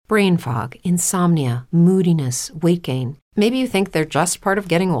brain fog, insomnia, moodiness, weight gain. Maybe you think they're just part of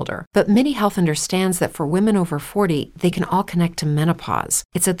getting older, but MIDI Health understands that for women over 40, they can all connect to menopause.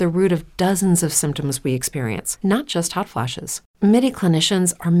 It's at the root of dozens of symptoms we experience, not just hot flashes. MIDI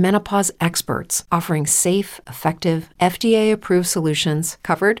clinicians are menopause experts, offering safe, effective, FDA-approved solutions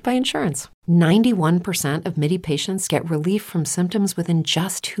covered by insurance. 91% of MIDI patients get relief from symptoms within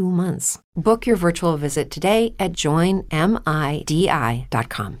just 2 months. Book your virtual visit today at joinmidi.com.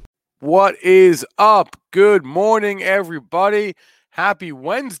 What is up? Good morning, everybody. Happy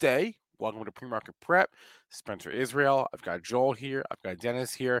Wednesday. Welcome to Pre-Market Prep. Spencer Israel. I've got Joel here. I've got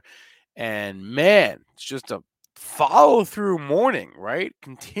Dennis here. And man, it's just a follow-through morning, right?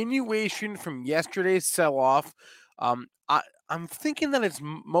 Continuation from yesterday's sell-off. I'm thinking that it's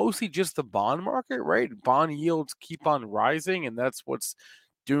mostly just the bond market, right? Bond yields keep on rising, and that's what's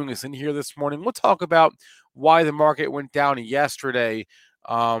doing us in here this morning. We'll talk about why the market went down yesterday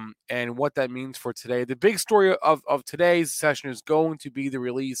and what that means for today. The big story of today's session is going to be the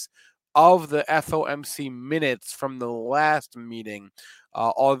release of the FOMC minutes from the last meeting.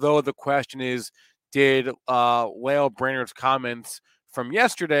 Although the question is, did Lael Brainard's comments from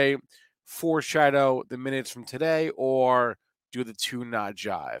yesterday foreshadow the minutes from today, or do the two not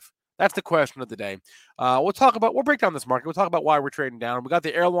jive? That's the question of the day. We'll break down this market. We'll talk about why we're trading down. We got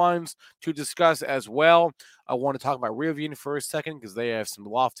the airlines to discuss as well. I want to talk about Rivian for a second because they have some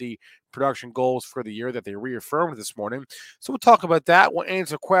lofty production goals for the year that they reaffirmed this morning. So we'll talk about that. We'll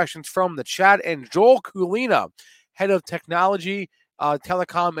answer questions from the chat. And Joel Kulina, head of technology,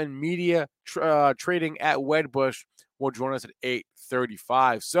 telecom, and media trading at Wedbush, will join us at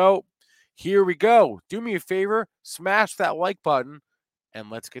 8:35. So here we go. Do me a favor, smash that like button, and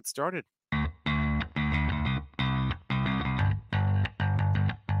let's get started.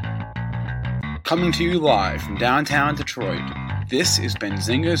 Coming to you live from downtown Detroit, this is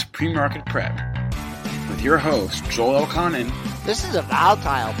Benzinga's Pre-Market Prep with your host, Joel Elconin. This is a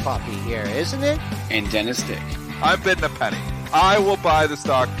volatile puppy here, isn't it? And Dennis Dick. I'm bidding a penny. I will buy the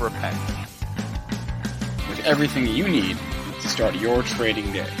stock for a penny. With everything you need to start your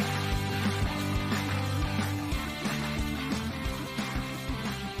trading day.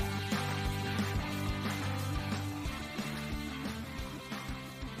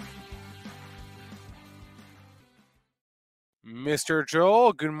 Mr.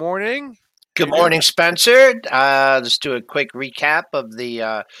 Joel, good morning. Good morning, Spencer. Let's do a quick recap of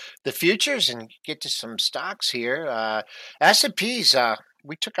the futures and get to some stocks here. S&Ps,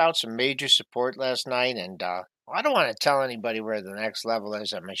 we took out some major support last night, and I don't want to tell anybody where the next level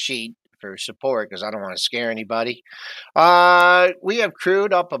is on my sheet for support because I don't want to scare anybody. We have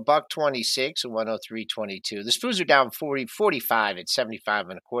crude up $1.26 at 103.22. The SPUs are down 45 at 75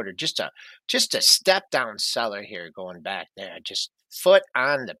 and a quarter. Just a step down seller here going back there. Just foot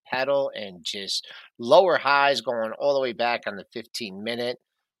on the pedal and just lower highs going all the way back on the 15-minute.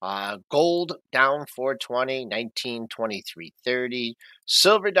 Gold down 420, 19.2330.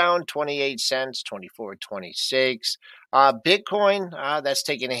 Silver down 28 cents, 24.26. Bitcoin, that's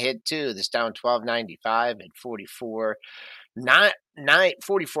taking a hit too. That's down 12.95 at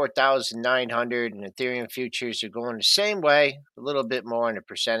 44,900, and Ethereum futures are going the same way, a little bit more on a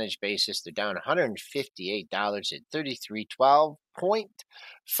percentage basis. They're down $158 at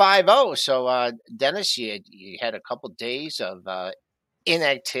 3312.50. So, Dennis, you had a couple days of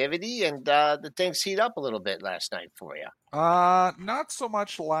inactivity, and the things heat up a little bit last night for you. Not so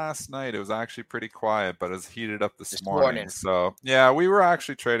much last night. It was actually pretty quiet, but it's heated up this morning. So yeah, we were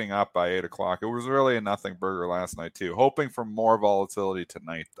actually trading up by 8 o'clock. It was really a nothing burger last night too. Hoping for more volatility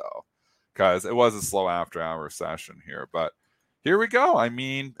tonight though, because it was a slow after hour session here. But here we go. I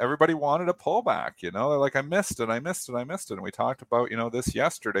mean, everybody wanted a pullback. They're like, I missed it. And we talked about this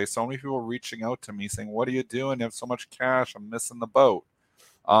yesterday. So many people reaching out to me saying, "What are you doing? You have so much cash. I'm missing the boat."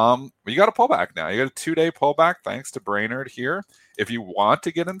 You got a pullback now. You got a 2-day pullback thanks to Brainard here. If you want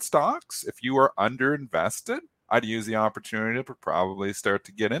to get in stocks, if you are underinvested, I'd use the opportunity to probably start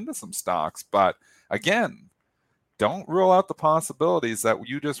to get into some stocks. But again, don't rule out the possibilities that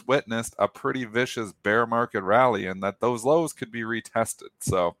you just witnessed a pretty vicious bear market rally and that those lows could be retested.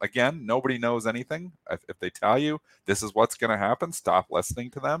 So again, nobody knows anything. If they tell you this is what's going to happen, stop listening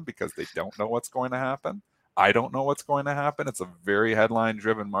to them because they don't know what's going to happen. I don't know what's going to happen. It's a very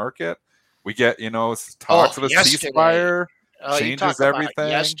headline-driven market. We get, talks of a ceasefire, changes everything.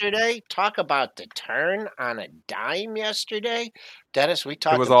 Yesterday, talk about the turn on a dime yesterday. Dennis, we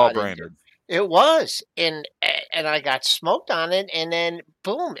talked about it. It was all Brainard. It was, and I got smoked on it, and then,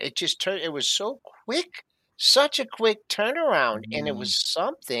 boom, it just turned. It was so quick, such a quick turnaround, and it was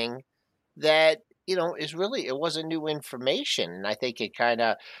something that is really, it wasn't new information. And I think it kind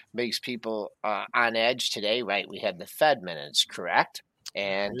of makes people on edge today, right? We had the Fed minutes, correct?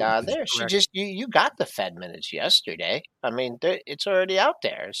 And This is there, she correct. just, you got the Fed minutes yesterday. I mean, it's already out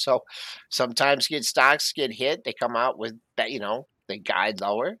there. So sometimes stocks get hit. They come out with that, they guide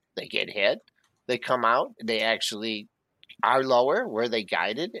lower, they get hit. They come out, they actually are lower where they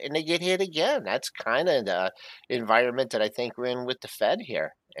guided, and they get hit again. That's kind of the environment that I think we're in with the Fed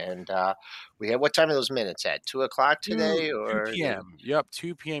here. And we had, what time are those minutes at? 2:00 today, 2 or 2 p.m. Yep,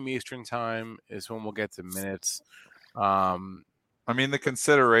 2 p.m. Eastern time is when we'll get the minutes. I mean, the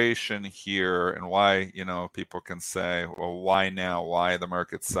consideration here and why, people can say, well, why now? Why the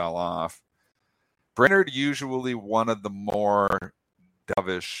market sell off? Brainerd usually one of the more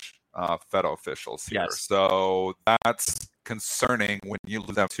dovish Fed officials here. Yes. So that's concerning when you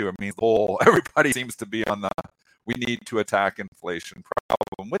lose them too. I mean, everybody seems to be on the we need to attack inflation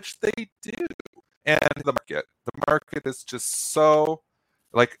problem, which they do. And the market is just so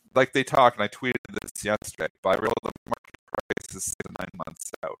like they talk, and I tweeted this yesterday, by real the market price is 6 to 9 months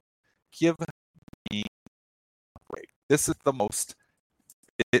out. Give me a break. This is the most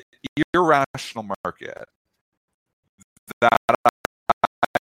irrational market that I've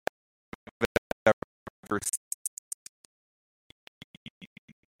ever seen.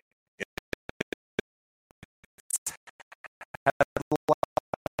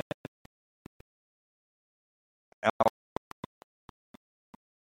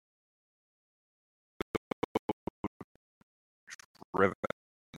 Driven,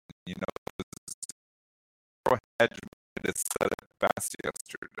 Zero Hedge said it best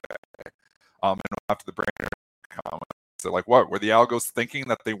yesterday. And after the Brainerd comment, so like, what were the algos thinking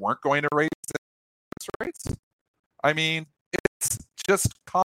that they weren't going to raise interest rates? I mean, it's just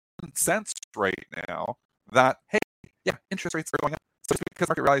common sense right now that hey, yeah, interest rates are going up. So just because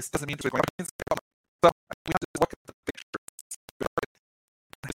market rallies doesn't mean interest rates are going up. So we have to look at the picture.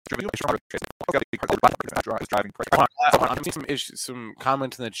 I'm seeing some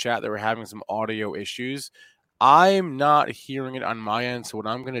comments in the chat that we're having some audio issues. I'm not hearing it on my end, so what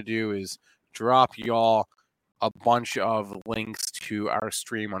I'm going to do is drop y'all a bunch of links to our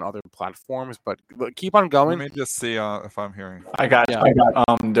stream on other platforms, but keep on going. Let me just see if I'm hearing. I got you.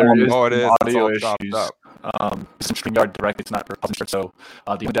 There is audio issues. Some StreamYard Direct, it's not for publisher, so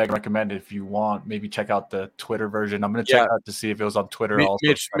the only thing I recommend, if you want, maybe check out the Twitter version. I'm going to check out to see if it was on Twitter.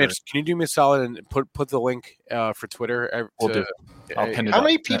 Mitch, can you do me a solid and put the link for Twitter? We'll do. I'll pin it. How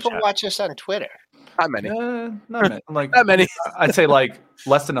many people watch us on Twitter? Not many. Not many. Not many. I'd say like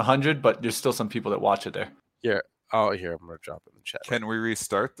less than 100, but there's still some people that watch it there. Yeah. Oh, here, I'm going to drop it in the chat. Can we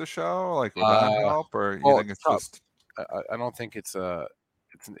restart the show? Like, would that help? Or you think it's just... I don't think it's the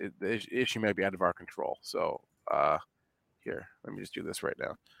issue may be out of our control. So here, let me just do this right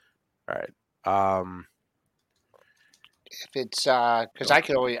now. All right. If it's because I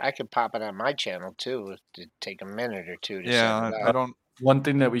could pop it on my channel too. To take a minute or two. I don't. One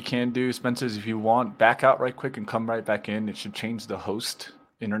thing that we can do, Spencer, is if you want, back out right quick and come right back in. It should change the host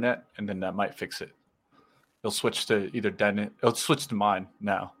internet, and then that might fix it. It'll switch to either Dennis. It'll switch to mine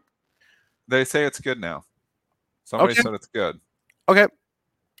now. They say it's good now. Somebody said it's good. Okay.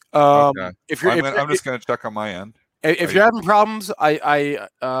 If you're, I'm just going to check on my end. If you're having problems, I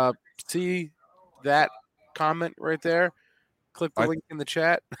see that comment right there. Click the link in the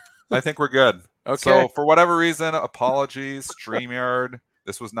chat. I think we're good. Okay. So for whatever reason, apologies, StreamYard.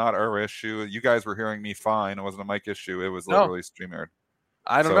 This was not our issue. You guys were hearing me fine. It wasn't a mic issue. It was literally StreamYard.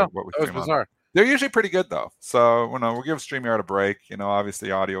 I don't know. That was bizarre. They're usually pretty good though. So we'll give StreamYard a break.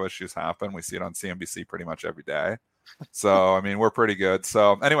 Obviously audio issues happen. We see it on CNBC pretty much every day. So I mean, we're pretty good.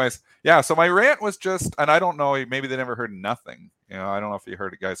 So anyways, yeah. So my rant was just, and I don't know, maybe they never heard nothing. I don't know if you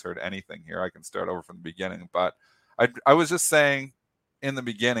guys heard anything here. I can start over from the beginning, but I was just saying in the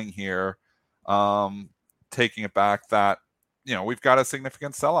beginning here, taking it back that we've got a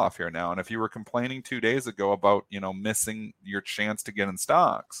significant sell-off here now. And if you were complaining 2 days ago about missing your chance to get in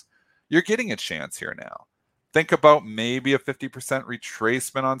stocks, you're getting a chance here now. Think about maybe a 50%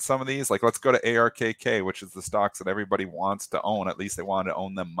 retracement on some of these. Like, let's go to ARKK, which is the stocks that everybody wants to own. At least they wanted to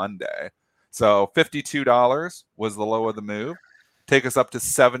own them Monday. So $52 was the low of the move. Take us up to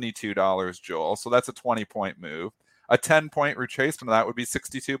 $72, Joel. So that's a 20-point move. A 10-point retracement of that would be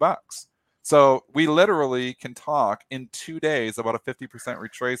 $62. So we literally can talk in 2 days about a 50%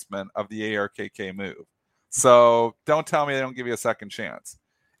 retracement of the ARKK move. So don't tell me they don't give you a second chance.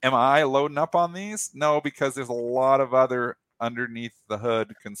 Am I loading up on these? No, because there's a lot of other underneath the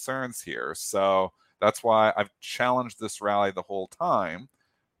hood concerns here. So that's why I've challenged this rally the whole time,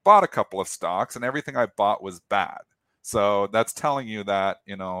 bought a couple of stocks, and everything I bought was bad. So that's telling you that,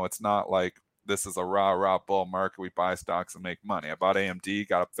 it's not like this is a rah bull market. We buy stocks and make money. I bought AMD,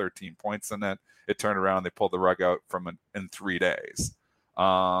 got up 13 points in it. It turned around. They pulled the rug out from it in 3 days.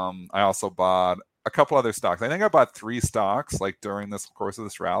 I also bought a couple other stocks. I think I bought 3 stocks like during this course of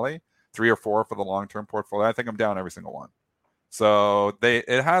this rally, 3 or 4 for the long-term portfolio. I think I'm down every single one. So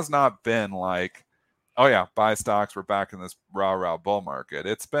it has not been like, oh yeah, buy stocks, we're back in this rah bull market.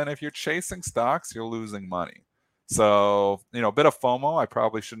 It's been, if you're chasing stocks, you're losing money. So, a bit of FOMO. I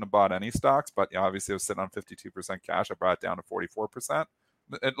probably shouldn't have bought any stocks, but obviously I was sitting on 52% cash. I brought it down to 44%.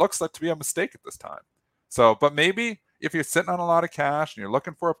 It looks like to be a mistake at this time. So, but maybe if you're sitting on a lot of cash and you're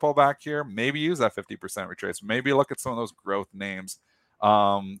looking for a pullback here, maybe use that 50% retrace. Maybe look at some of those growth names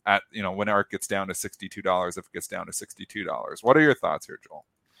at, when ARK gets down to $62, if it gets down to $62. What are your thoughts here, Joel?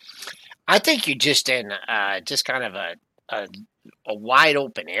 I think you're just in just kind of a wide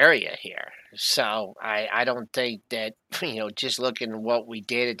open area here. So I don't think that, just looking at what we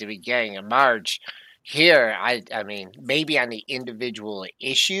did at the beginning of March here, I mean, maybe on the individual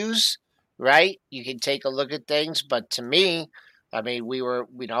issues, right? You can take a look at things. But to me, I mean, we were,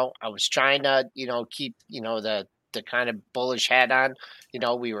 I was trying to, keep, the kind of bullish hat on.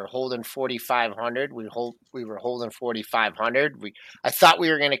 We were holding 4,500. We were holding 4,500. I thought we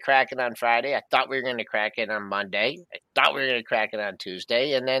were going to crack it on Friday. I thought we were going to crack it on Monday. I thought we were going to crack it on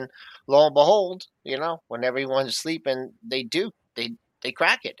Tuesday. And then, lo and behold, when everyone's sleeping, they do. They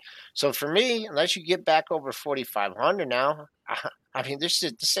crack it. So for me, unless you get back over 4,500 now, I mean, this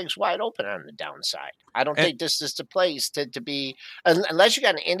thing's wide open on the downside. I don't think this is the place to be, unless you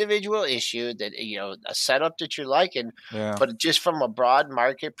got an individual issue that, a setup that you're liking, but just from a broad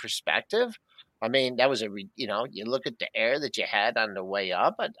market perspective, I mean, that was you look at the air that you had on the way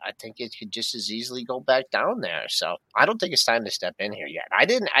up, I think it could just as easily go back down there. So I don't think it's time to step in here yet. I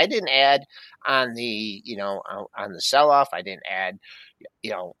didn't add on the, on the sell-off. I didn't add,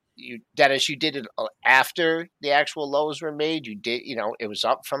 Dennis, you did it after the actual lows were made. You did, it was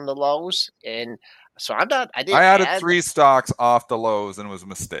up from the lows. And so I added 3 stocks off the lows, and it was a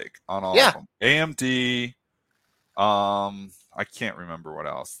mistake on all of them. AMD, I can't remember what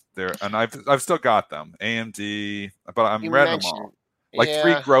else there, and I've still got them. AMD, but I'm read them all. Like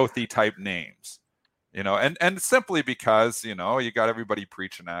 3 growthy type names. And simply because, you got everybody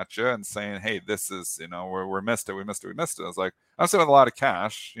preaching at you and saying, hey, this is, we missed it. I was like, I'm sitting with a lot of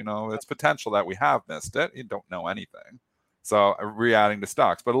cash, it's potential that we have missed it. You don't know anything. So re-adding to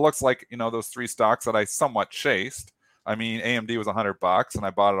stocks, but it looks like, those 3 stocks that I somewhat chased. I mean, AMD was $100 and I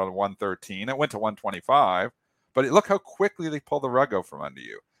bought it on 113. It went to 125, but look how quickly they pull the rug out from under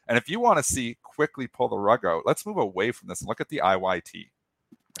you. And if you want to see quickly pull the rug out, let's move away from this and look at the IYT.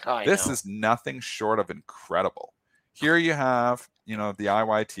 This is nothing short of incredible. Here you have, the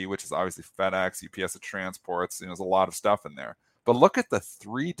IYT, which is obviously FedEx, UPS of transports. There's a lot of stuff in there. But look at the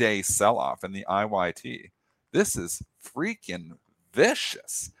 3-day sell-off in the IYT. This is freaking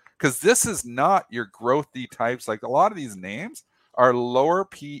vicious, because this is not your growthy types. Like a lot of these names are lower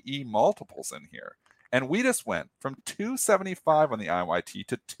PE multiples in here. And we just went from 275 on the IYT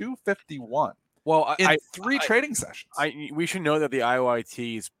to 251. Well, in 3 trading sessions. We should know that the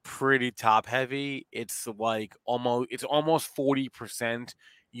IYT is pretty top heavy. It's like almost 40%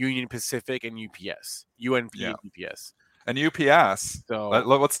 Union Pacific and UPS, UNP and UPS. And UPS. So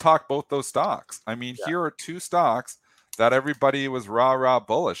let's talk both those stocks. I mean, here are 2 stocks that everybody was rah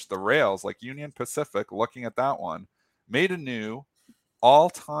bullish. The rails, like Union Pacific, looking at that one, made a new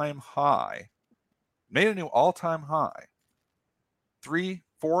all-time high.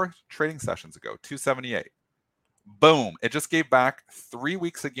 4 trading sessions ago, 278. Boom. It just gave back 3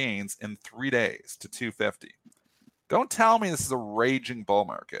 weeks of gains in 3 days to 250. Don't tell me this is a raging bull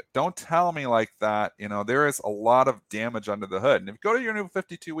market. Don't tell me like that. There is a lot of damage under the hood. And if you go to your new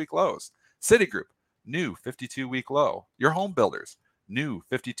 52-week lows, Citigroup, new 52-week low. Your home builders, new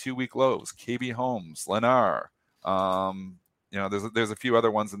 52-week lows. KB Homes, Lennar. There's a few other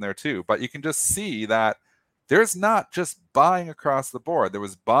ones in there too. But you can just see that there's not just buying across the board. There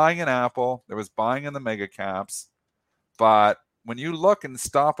was buying in Apple. There was buying in the mega caps. But when you look and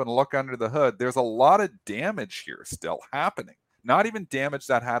stop and look under the hood, there's a lot of damage here still happening. Not even damage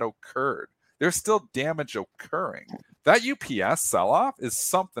that had occurred. There's still damage occurring. That UPS sell-off is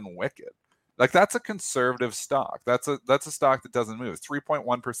something wicked. Like, that's a conservative stock. That's a stock that doesn't move.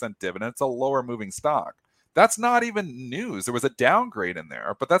 3.1% dividend. It's a lower moving stock. That's not even news. There was a downgrade in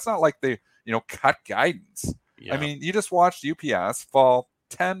there, but that's not like they, cut guidance. Yeah. I mean, you just watched UPS fall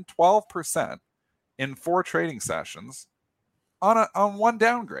 10, 12% in 4 trading sessions on one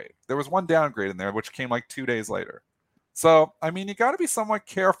downgrade. There was one downgrade in there, which came like 2 days later. So, I mean, you got to be somewhat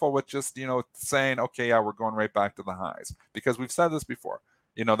careful with just, saying, okay, yeah, we're going right back to the highs, because we've said this before.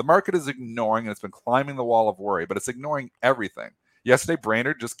 You know, the market is ignoring, and it's been climbing the wall of worry, but it's ignoring everything. Yesterday,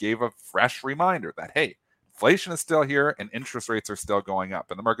 Brainerd just gave a fresh reminder that, hey, inflation is still here and interest rates are still going up.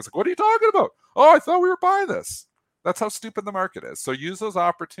 And the market's like, what are you talking about? Oh, I thought we were buying this. That's how stupid the market is. So use those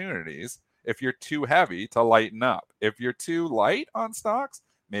opportunities if you're too heavy to lighten up. If you're too light on stocks,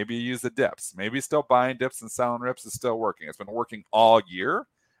 maybe you use the dips. Maybe still buying dips and selling rips is still working. It's been working all year,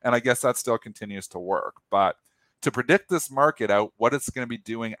 and I guess that still continues to work. But to predict this market out, what it's going to be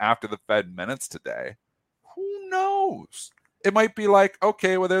doing after the Fed minutes today, who knows? It might be like,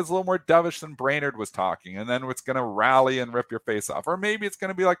 okay, well, there's a little more dovish than Brainerd was talking, and then it's going to rally and rip your face off. Or maybe it's going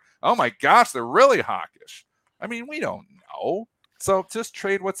to be like, oh my gosh, they're really hawkish. I mean, we don't know. So just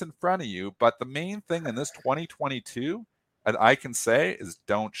trade what's in front of you. But the main thing in this 2022 that I can say is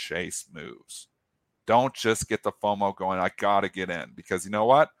don't chase moves. Don't just get the FOMO going, I got to get in. Because you know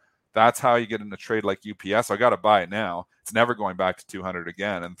what? That's how you get in a trade like UPS. I got to buy it now. It's never going back to 200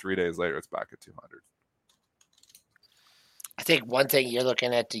 again. And 3 days later, it's back at 200. I think one thing you're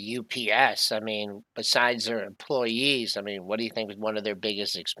looking at the UPS, I mean, besides their employees, I mean, what do you think one of their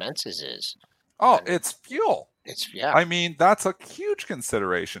biggest expenses is? Oh, it's fuel. Yeah. I mean, that's a huge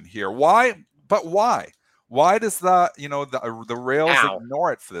consideration here. Why? But why? Why does the rails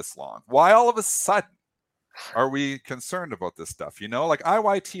ignore it for this long? Why all of a sudden are we concerned about this stuff? You know, like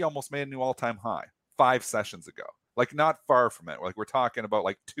IYT almost made a new all-time high 5 sessions ago. Like not far from it. Like we're talking about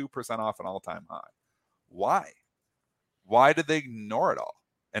like 2% off an all-time high. Why? Why did they ignore it all?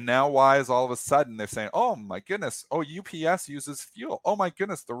 And now why is all of a sudden they're saying, oh my goodness, oh, UPS uses fuel. Oh my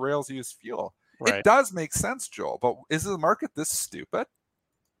goodness, the rails use fuel. Right. It does make sense, Joel, but is the market this stupid?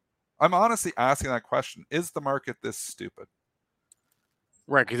 I'm honestly asking that question. Is the market this stupid?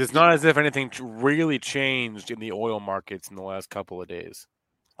 Right, because it's not as if anything really changed in the oil markets in the last couple of days.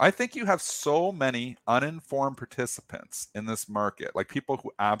 I think you have so many uninformed participants in this market, like people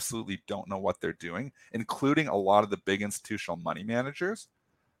who absolutely don't know what they're doing, including a lot of the big institutional money managers,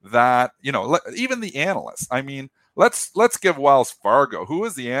 that, you know, even the analysts. I mean, let's give Wells Fargo, who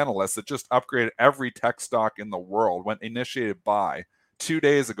is the analyst that just upgraded every tech stock in the world, went initiated buy 2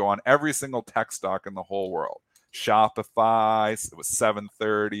 days ago on every single tech stock in the whole world. Shopify, it was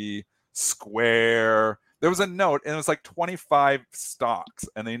 730, Square. There was a note, and it was like 25 stocks,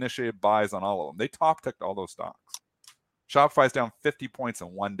 and they initiated buys on all of them. They top ticked all those stocks. Shopify's down 50 points in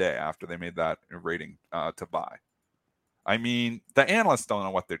 1 day after they made that rating to buy. I mean, the analysts don't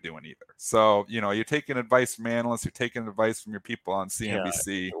know what they're doing either. So, you know, you're taking advice from analysts, you're taking advice from your people on CNBC.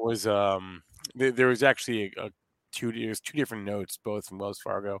 Yeah, it was there was actually two different notes, both from Wells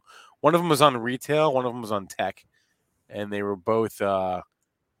Fargo. One of them was on retail, one of them was on tech, and they were both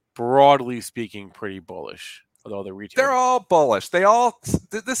broadly speaking pretty bullish. Although the retail, they're all bullish. They all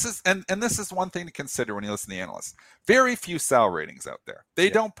this is and this is one thing to consider when you listen to the analysts. Very few sell ratings out there. They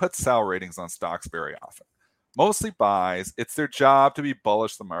don't put sell ratings on stocks very often. Mostly buys. It's their job to be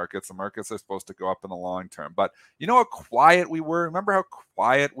bullish the markets. The markets are supposed to go up in the long term. But you know how quiet we were? Remember how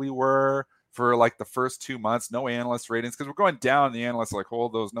quiet we were for like the first 2 months? No analyst ratings because we're going down. The analysts are like,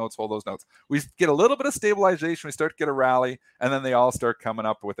 hold those notes. We get a little bit of stabilization. We start to get a rally. And then they all start coming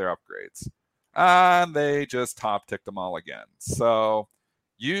up with their upgrades. And they just top ticked them all again. So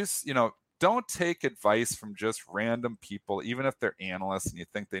don't take advice from just random people, even if they're analysts and you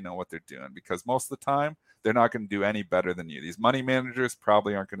think they know what they're doing, because most of the time they're not going to do any better than you. These money managers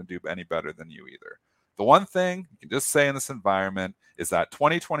probably aren't going to do any better than you either. The one thing you can just say in this environment is that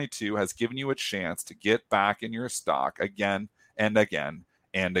 2022 has given you a chance to get back in your stock again and again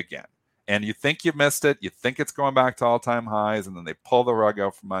and again. And you think you missed it. You think it's going back to all-time highs, and then they pull the rug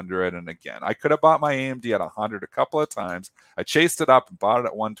out from under it. And again, I could have bought my AMD at 100 a couple of times. I chased it up and bought it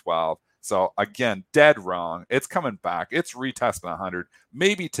at 112. So again, dead wrong. It's coming back. It's retesting 100,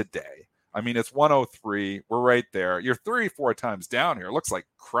 maybe today. I mean, it's 103. We're right there. You're 3-4 times down here. It looks like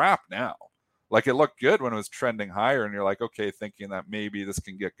crap now. Like it looked good when it was trending higher, and you're like, okay, thinking that maybe this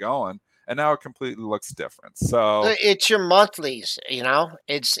can get going. And now it completely looks different. So it's your monthlies, you know.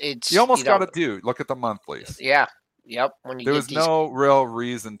 It's you almost got to look at the monthlies. Yeah. Yep. There was no real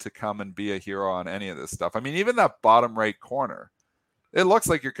reason to come and be a hero on any of this stuff. I mean, even that bottom right corner, it looks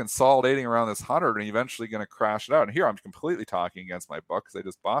like you're consolidating around this 100 and eventually going to crash it out. And here I'm completely talking against my book because I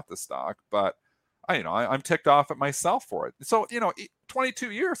just bought the stock, but I'm ticked off at myself for it. So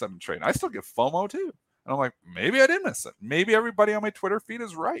 22 years I've been trading. I still get FOMO too, and I'm like, maybe I did miss it. Maybe everybody on my Twitter feed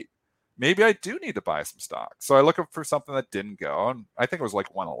is right. Maybe I do need to buy some stock. So I look up for something that didn't go, and I think it was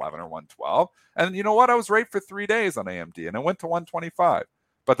like 111 or 112. And you know what? I was right for 3 days on AMD, and it went to 125.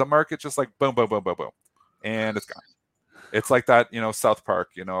 But the market just like boom, boom, boom, boom, boom, and it's gone. It's like that, South Park,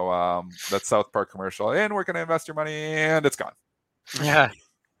 that South Park commercial, and we're going to invest your money, and it's gone. Yeah.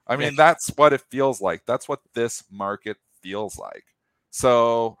 I mean, that's what it feels like. That's what this market feels like.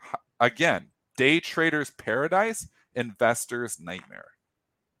 So again, day traders paradise, investors nightmare.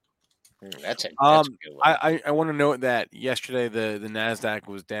 That's a good one. I want to note that yesterday the Nasdaq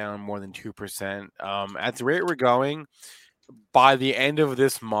was down more than 2%. At the rate we're going, by the end of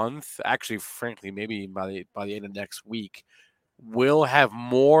this month, actually, frankly, maybe by the end of next week, we'll have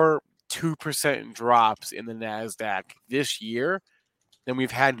more 2% drops in the Nasdaq this year than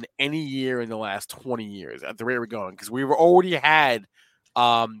we've had in any year in the last 20 years. At the rate we're going, because we've already had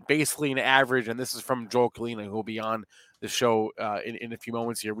basically an average, and this is from Joel Kalina, who will be on the show in a few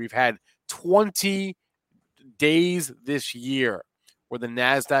moments here. We've had 20 days this year where the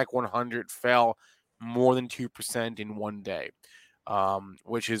Nasdaq 100 fell more than 2% in one day,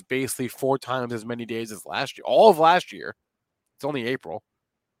 which is basically 4 times as many days as last year. All of last year, it's only April,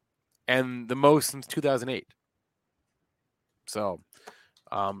 and the most since 2008. So,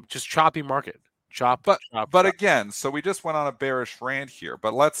 just choppy market. But again, so we just went on a bearish rant here,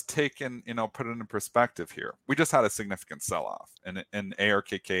 but let's take in, put it in perspective here. We just had a significant sell-off in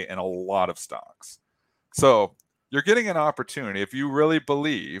ARKK and a lot of stocks. So you're getting an opportunity if you really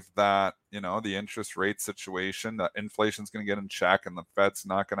believe that, the interest rate situation, that inflation is going to get in check and the Fed's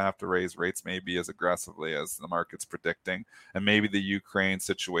not going to have to raise rates maybe as aggressively as the market's predicting. And maybe the Ukraine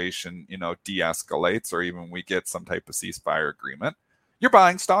situation, de-escalates, or even we get some type of ceasefire agreement. You're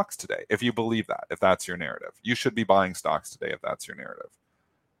buying stocks today if you believe that, if that's your narrative. You should be buying stocks today if that's your narrative.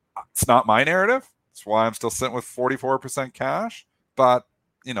 It's not my narrative. That's why I'm still sitting with 44% cash. But,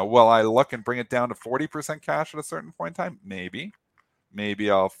 will I look and bring it down to 40% cash at a certain point in time? Maybe. Maybe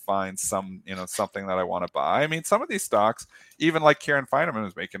I'll find some, something that I want to buy. I mean, some of these stocks, even like Karen Feinerman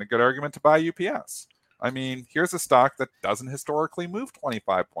was making a good argument to buy UPS. I mean, here's a stock that doesn't historically move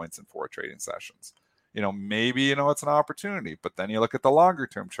 25 points in 4 trading sessions. Maybe, it's an opportunity, but then you look at the longer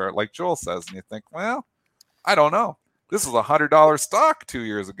term chart, like Joel says, and you think, well, I don't know. This is a $100 stock 2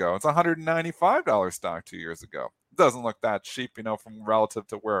 years ago. It's a $195 stock 2 years ago. It doesn't look that cheap, from relative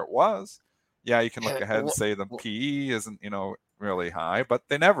to where it was. Yeah, you can look ahead and say the PE isn't, really high, but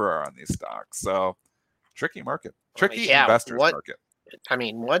they never are on these stocks. So tricky market, tricky investors market. I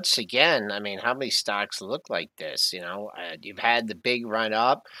mean, once again, how many stocks look like this? You've had the big run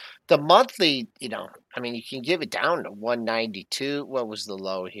up. The monthly, you can give it down to 192. What was the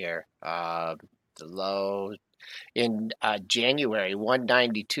low here? The low in January,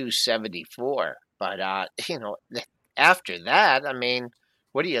 192.74. But, after that,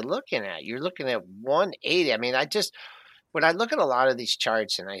 what are you looking at? You're looking at 180. When I look at a lot of these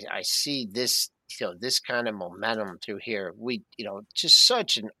charts and I see this, this kind of momentum through here, just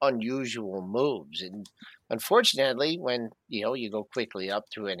such an unusual moves. And unfortunately, when, you go quickly up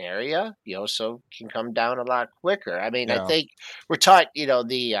through an area, you also can come down a lot quicker. I think we're taught,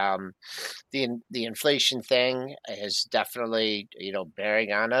 the inflation thing is definitely,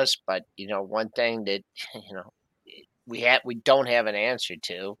 bearing on us. But, one thing that, we don't have an answer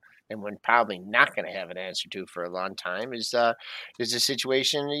to, and we're probably not going to have an answer to for a long time, is the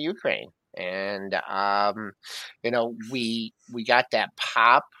situation in Ukraine. And, we got that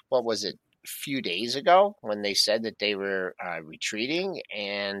pop, what was it, a few days ago when they said that they were retreating,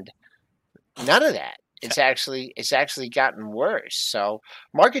 and none of that. It's actually gotten worse. So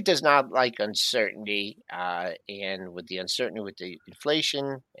market does not like uncertainty. And with the uncertainty with the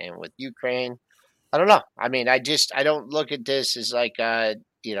inflation and with Ukraine, I don't know. I don't look at this as like, I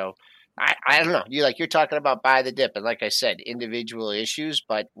don't know. You're talking about buy the dip, and like I said, individual issues.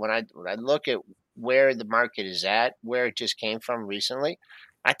 But when I look at where the market is at, where it just came from recently,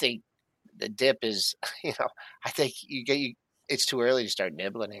 I think the dip is, I think it's too early to start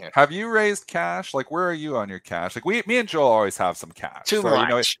nibbling here. Have you raised cash? Like, where are you on your cash? Like, me and Joel always have some cash. Too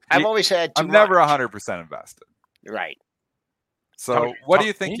much. I've always had too much. I'm never 100% invested. Right. So, what do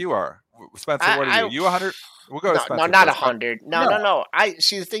you think you are? Spencer, what are you? You 100? We'll go to Spencer. No, not 100. No.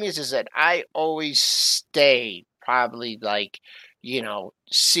 See, the thing is that I always stay probably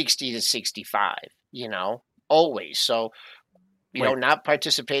 60 to 65, always. So, not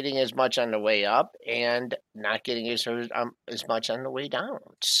participating as much on the way up and not getting as much on the way down.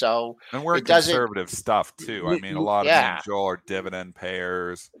 So, and we're conservative stuff too. A lot of me and Joel are dividend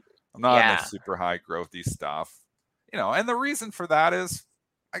payers. I'm not in the super high growthy stuff, and the reason for that is,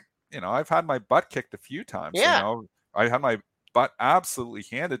 I've had my butt kicked a few times. Yeah. I had my butt absolutely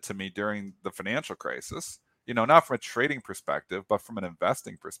handed to me during the financial crisis. Not from a trading perspective, but from an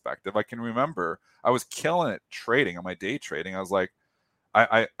investing perspective. I can remember I was killing it trading on my day trading. I was like,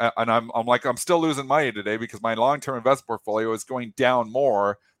 I'm still losing money today because my long-term investment portfolio is going down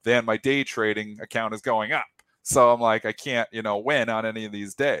more than my day trading account is going up. So I'm like, I can't, win on any of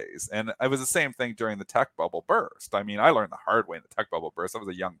these days. And it was the same thing during the tech bubble burst. I mean, I learned the hard way in the tech bubble burst. I was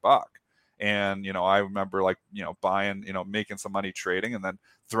a young buck. And, I remember buying, making some money trading and then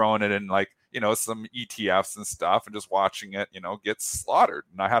throwing it in some ETFs and stuff and just watching it, get slaughtered.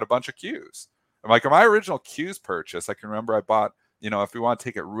 And I had a bunch of Qs. And my original Qs purchase, I can remember I bought, if we want to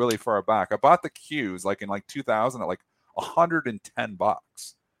take it really far back, I bought the Qs in 2000 at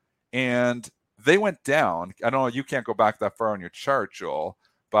 $110. And they went down. I don't know, you can't go back that far on your chart, Joel,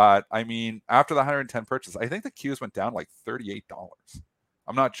 but I mean, after the 110 purchase, I think the Qs went down $38.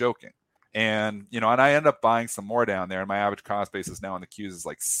 I'm not joking. And, and I ended up buying some more down there, and my average cost basis now on the Qs is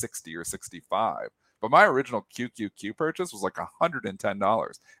 60 or 65. But my original QQQ purchase was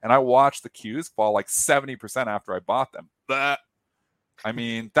 $110. And I watched the Qs fall 70% after I bought them. I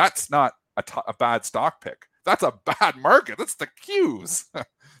mean, that's not a bad stock pick. That's a bad market. That's the Qs.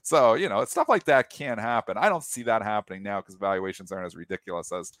 So, stuff like that can happen. I don't see that happening now because valuations aren't as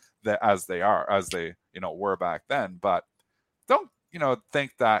ridiculous as they were back then. But don't,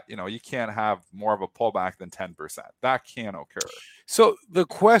 think that, you can't have more of a pullback than 10%. That can occur. So the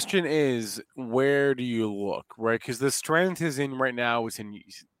question is, where do you look, right? Because the strength is in right now, it's in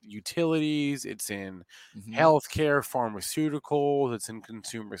utilities, it's in healthcare, pharmaceuticals, it's in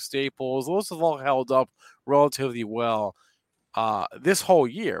consumer staples. Those have all held up relatively well this whole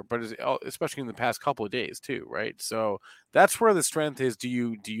year, but especially in the past couple of days too, right? So that's where the strength is. Do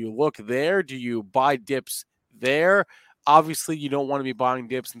you look there? Do you buy dips there? Obviously, you don't want to be buying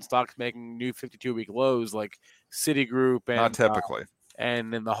dips in stocks making new 52-week lows like Citigroup and not typically,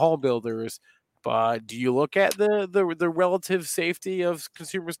 and then the home builders. But do you look at the relative safety of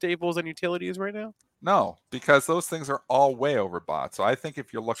consumer staples and utilities right now? No, because those things are all way overbought. So I think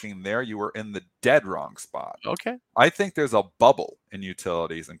if you're looking there, you are in the dead wrong spot. Okay. I think there's a bubble in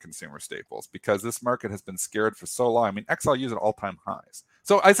utilities and consumer staples because this market has been scared for so long. I mean, XLU is at all-time highs.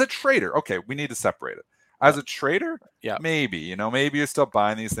 So as a trader, okay, we need to separate it. As a trader, yeah, maybe, maybe you're still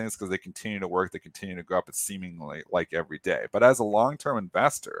buying these things because they continue to work, they continue to go up. It's seemingly like every day. But as a long-term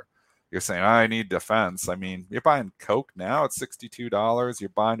investor, you're saying, I need defense. I mean, you're buying Coke now at $62. You're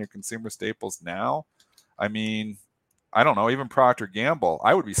buying your consumer staples now. I mean, I don't know, even Procter & Gamble.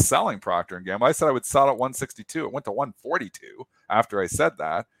 I would be selling Procter & Gamble. I said I would sell at 162. It went to 142 after I said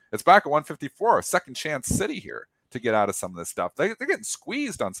that. It's back at 154, a second chance city here to get out of some of this stuff. They're getting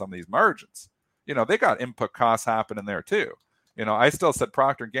squeezed on some of these margins. They got input costs happening there too. I still said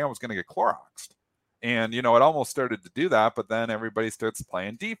Procter & Gamble was going to get Cloroxed. And, it almost started to do that, but then everybody starts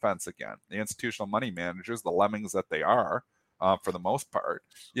playing defense again. The institutional money managers, the lemmings that they are, for the most part,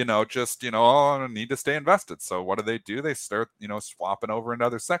 I need to stay invested. So what do? They start, swapping over into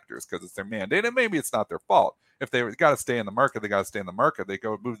other sectors because it's their mandate. And maybe it's not their fault. If they got to stay in the market, they got to stay in the market. They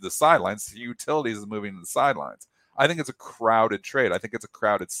go move to the sidelines. The utilities is moving to the sidelines. I think it's a crowded trade. I think it's a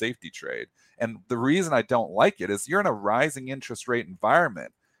crowded safety trade. And the reason I don't like it is you're in a rising interest rate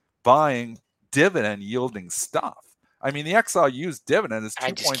environment buying dividend yielding stuff. I mean, the XLU's dividend is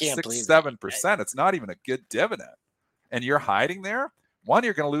 2.67%. It's not even a good dividend. And you're hiding there. One,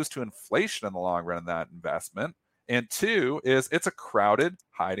 you're going to lose to inflation in the long run in that investment. And two is it's a crowded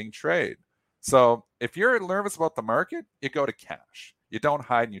hiding trade. So if you're nervous about the market, you go to cash. You don't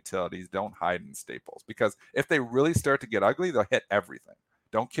hide in utilities, don't hide in staples, because if they really start to get ugly, they'll hit everything.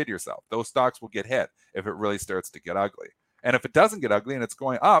 Don't kid yourself. Those stocks will get hit if it really starts to get ugly. And if it doesn't get ugly and it's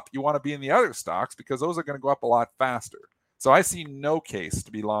going up, you want to be in the other stocks because those are going to go up a lot faster. So I see no case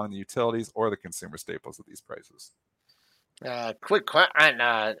to be long the utilities or the consumer staples at these prices. Quick question.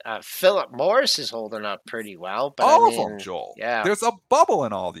 Philip Morris is holding up pretty well. But all of them, Joel. Yeah. There's a bubble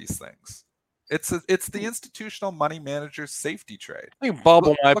in all these things. It's the institutional money manager safety trade. I think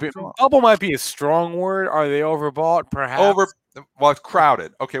bubble might be a strong word. Are they overbought? Perhaps. It's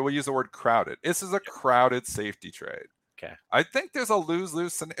crowded. Okay, we'll use the word crowded. This is a crowded safety trade. Okay. I think there's a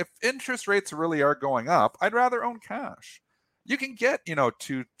lose-lose, and if interest rates really are going up, I'd rather own cash. You can get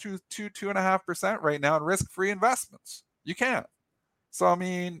 2.5% right now in risk-free investments. You can. So I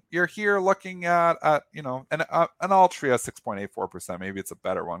mean, you're here looking at an Altria 6.84%. Maybe it's a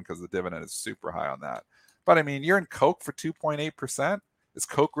better one because the dividend is super high on that. But I mean, you're in Coke for 2.8%. Is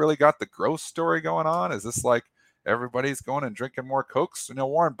Coke really got the growth story going on? Is this like everybody's going and drinking more Cokes?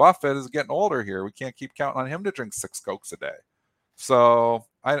 Warren Buffett is getting older here. We can't keep counting on him to drink 6 Cokes a day. So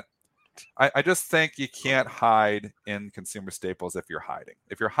I just think you can't hide in consumer staples if you're hiding.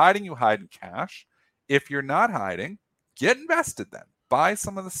 If you're hiding, you hide in cash. If you're not hiding, get invested then. Buy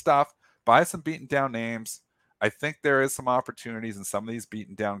some of the stuff, buy some beaten down names. I think there is some opportunities in some of these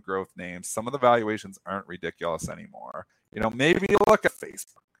beaten down growth names. Some of the valuations aren't ridiculous anymore. Maybe look at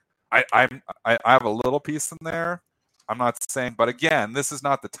Facebook. I have a little piece in there. I'm not saying, but again, this is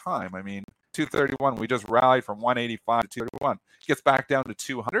not the time. I mean, 231, we just rallied from 185 to 231. Gets back down to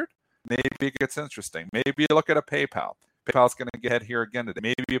 200. Maybe it gets interesting. Maybe you look at a PayPal. PayPal's going to get here again today.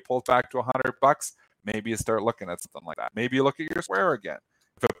 Maybe you pull back to $100. Maybe you start looking at something like that. Maybe you look at your Square again.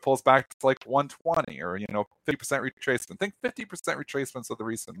 If it pulls back to like 120 or 50% retracement, think 50% retracements of the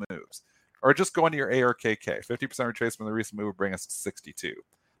recent moves. Or just go into your ARKK. 50% retracement of the recent move would bring us to 62.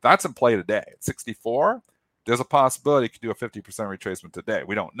 That's in play today. At 64, there's a possibility you could do a 50% retracement today.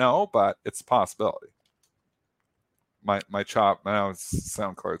 We don't know, but it's a possibility. My chop now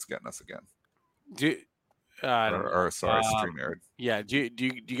SoundCloud's getting us again. Sorry, StreamYard. Yeah. Do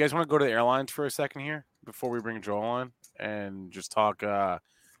you guys want to go to the airlines for a second here before we bring Joel on and just talk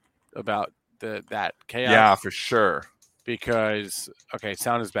about that chaos? Yeah, for sure. Because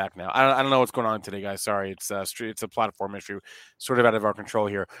sound is back now. I don't know what's going on today, guys. Sorry, it's a platform issue, sort of out of our control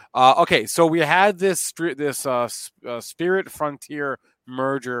here. So we had this Spirit Frontier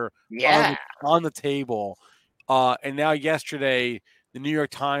merger on the table, and now yesterday the New York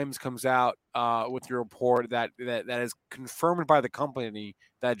Times comes out with a report that is confirmed by the company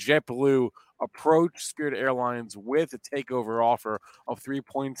that JetBlue approached Spirit Airlines with a takeover offer of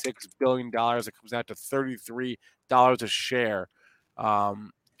 $3.6 billion. It comes out to $33 a share.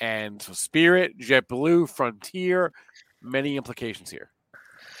 And so Spirit, JetBlue, Frontier, many implications here.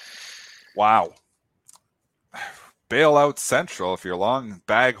 Wow. Bailout central if you're long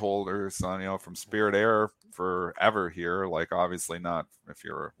bag holders on, from Spirit Air forever here, like obviously not if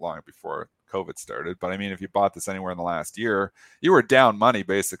you're long before COVID started, but I mean, if you bought this anywhere in the last year, you were down money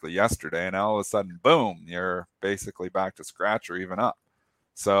basically yesterday, and all of a sudden, boom, you're basically back to scratch or even up.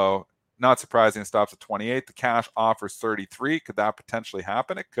 So not surprising, it stops at 28. The cash offers 33. Could that potentially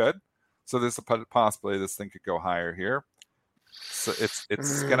happen? It could. So there's a possibility this thing could go higher here. So it's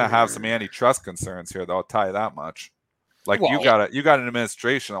going to have some antitrust concerns here, though. I'll tell you that much. Like you got an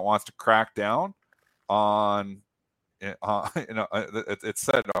administration that wants to crack down on. It's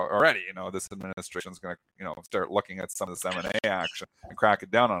said already. This administration is going to start looking at some of this M&A action and crack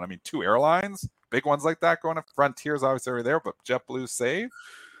it down on. I mean, 2 airlines, big ones like that going to Frontier's obviously already there, but JetBlue safe.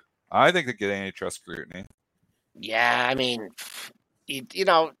 I think they get antitrust scrutiny. Yeah, I mean,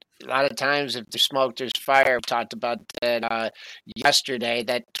 a lot of times if there's smoke, there's fire. We talked about that yesterday,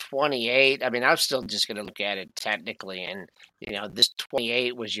 that 28. I mean, I'm still just going to look at it technically. And, this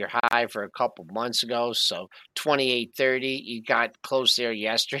 28 was your high for a couple months ago. So 28.30, you got close there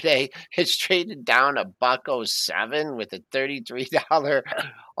yesterday. It's traded down $1.07 with a $33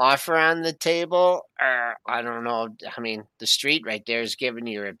 offer on the table. I don't know. I mean, the street right there is giving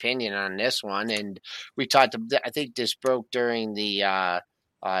your opinion on this one. And we talked, I think this broke during the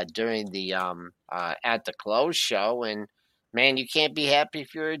at the close show, and man, you can't be happy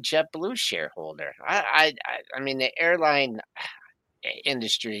if you're a JetBlue shareholder. I mean, the airline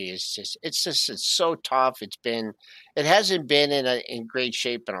industry is it's so tough. It hasn't been in great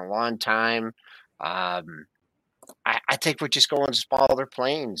shape in a long time. I think we're just going smaller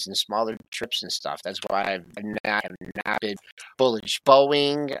planes and smaller trips and stuff. That's why I've not been bullish.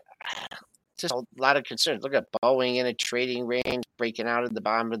 Boeing. Just a lot of concerns. Look at Boeing in a trading range, breaking out of the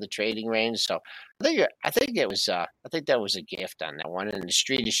bottom of the trading range. So I think that was a gift on that one. And the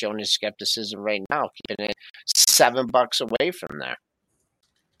street is showing its skepticism right now, keeping it $7 away from there.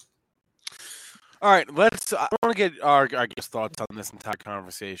 All right, I want to get our guest thoughts on this entire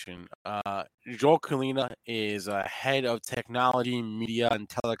conversation. Joel Kulina is head of technology, media, and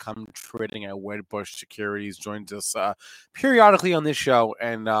telecom trading at Wedbush Securities. Joins us periodically on this show,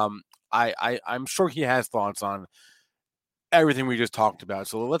 and I'm sure he has thoughts on everything we just talked about.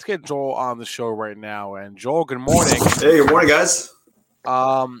 So let's get Joel on the show right now. And Joel, good morning. Hey, good morning, guys.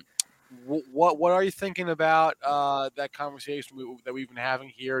 What are you thinking about that conversation that we've been having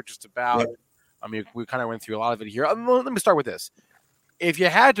here? Just about, Yep. I mean, we kind of went through a lot of it here. Let me start with this. If you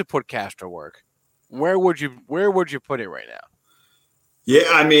had to put cash to work, where would you put it right now? Yeah,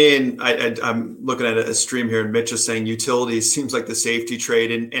 I mean, I'm looking at a stream here, and Mitch is saying utilities seems like the safety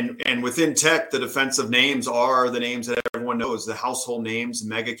trade, and within tech, the defensive names are the names that everyone knows, the household names,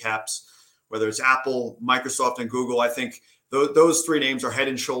 mega caps, whether it's Apple, Microsoft, and Google. I think those 3 names are head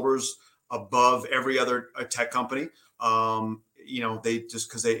and shoulders above every other tech company. They just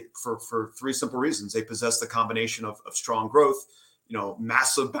because for 3 simple reasons, they possess the combination of strong growth,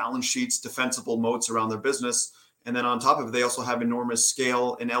 massive balance sheets, defensible moats around their business. And then on top of it, they also have enormous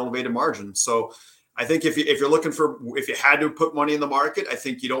scale and elevated margins. So I think if you had to put money in the market, I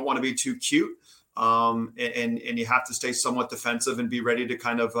think you don't want to be too cute. And you have to stay somewhat defensive and be ready to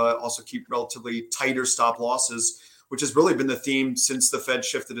kind of also keep relatively tighter stop losses which has really been the theme since the Fed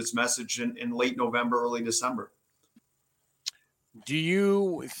shifted its message in late November, early December. Do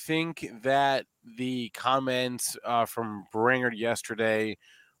you think that the comments from Brainerd yesterday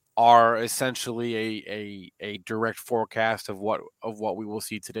are essentially a direct forecast of what we will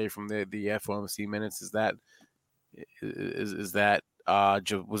see today from the FOMC minutes? Was that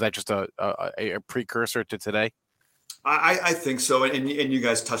just a precursor to today? I think so, and you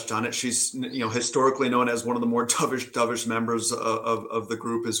guys touched on it. She's historically known as one of the more dovish members of the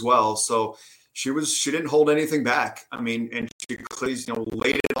group as well. So she didn't hold anything back. I mean, and she clearly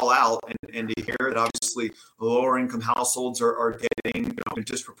laid it all out. And to hear that obviously lower income households are getting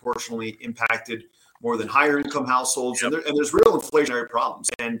disproportionately impacted more than higher income households, and there's real inflationary problems.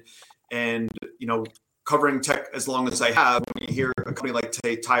 And covering tech as long as I have, when you hear a company like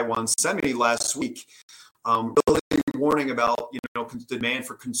Taiwan Semi last week, really warning about demand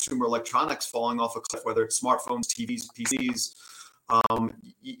for consumer electronics falling off a cliff, whether it's smartphones, TVs, PCs.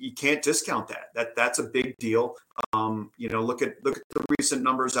 You can't discount that. That's a big deal. Look at the recent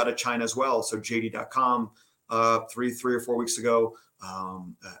numbers out of China as well. So JD.com, 3 or 4 weeks ago,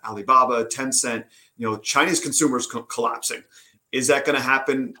 Alibaba, Tencent. Chinese consumers collapsing. Is that going to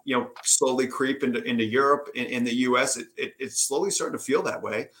happen? Slowly creep into Europe, in the U.S. It's slowly starting to feel that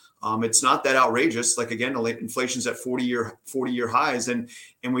way. It's not that outrageous. Like again, inflation's at 40-year highs, and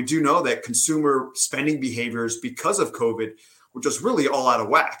we do know that consumer spending behaviors because of COVID were just really all out of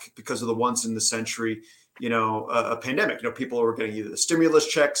whack because of the once in the century, a pandemic. People were getting either the stimulus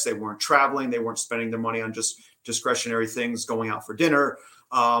checks, they weren't traveling, they weren't spending their money on just discretionary things, going out for dinner,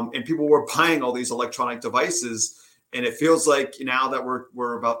 and people were buying all these electronic devices. And it feels like now that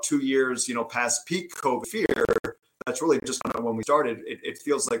we're about 2 years, past peak COVID fear. That's really just kind of when we started. It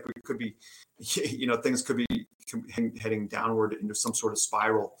feels like we could be, things could be heading downward into some sort of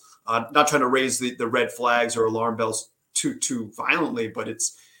spiral. Not trying to raise the red flags or alarm bells too violently, but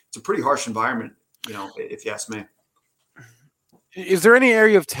it's a pretty harsh environment, if you ask me. Is there any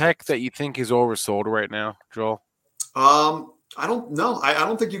area of tech that you think is oversold right now, Joel? I don't know. I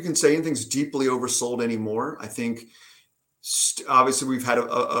don't think you can say anything's deeply oversold anymore. I think obviously we've had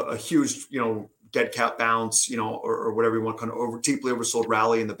a huge, dead cat bounce, or whatever you want, kind of deeply oversold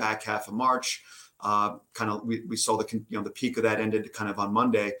rally in the back half of March. We saw the peak of that ended kind of on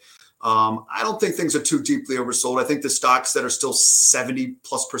Monday. I don't think things are too deeply oversold. I think the stocks that are still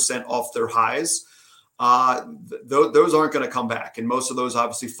 70+% off their highs, those aren't going to come back. And most of those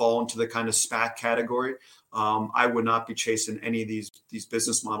obviously fall into the kind of SPAC category. I would not be chasing any of these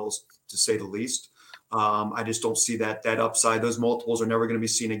business models, to say the least. I just don't see that upside. Those multiples are never going to be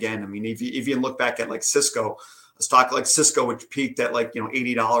seen again. I mean, if you look back at like Cisco, a stock like Cisco, which peaked at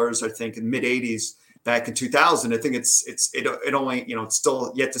 $80, I think in mid 80s back in 2000, I think it only, it's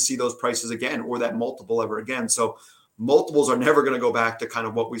still yet to see those prices again or that multiple ever again. So multiples are never going to go back to kind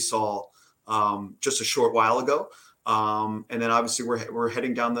of what we saw just a short while ago. And then obviously we're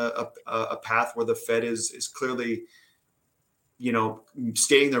heading down a path where the Fed is clearly,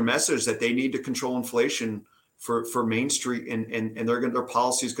 stating their message that they need to control inflation for Main Street, and their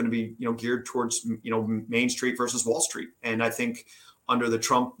policy is going to be geared towards Main Street versus Wall Street. And I think under the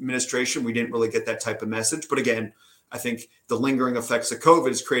Trump administration, we didn't really get that type of message. But again, I think the lingering effects of COVID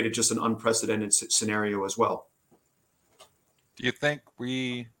has created just an unprecedented scenario as well. Do you think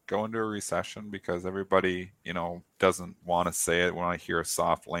we go into a recession because everybody, doesn't want to say it? We want to hear a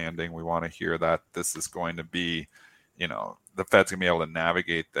soft landing. We want to hear that this is going to be, the Fed's going to be able to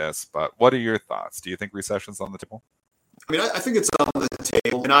navigate this. But what are your thoughts? Do you think recession's on the table? I mean, I think it's on the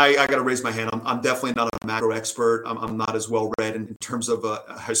table, and I got to raise my hand. I'm definitely not a macro expert. I'm not as well read in terms of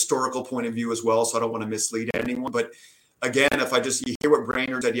a historical point of view as well, so I don't want to mislead anyone. But again, you hear what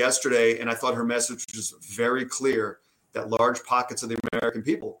Brainerd said yesterday, and I thought her message was very clear that large pockets of the American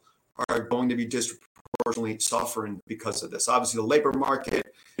people are going to be disproportionately suffering because of this. Obviously, the labor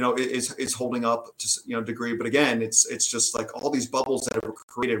market, is holding up to a degree, but again, it's just like all these bubbles that are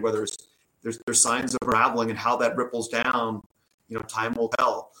created, whether there's signs of unraveling, and how that ripples down, time will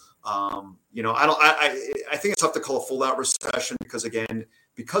tell. I think it's tough to call a full out recession because of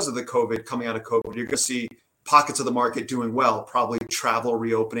the COVID, coming out of COVID, you're going to see pockets of the market doing well. Probably travel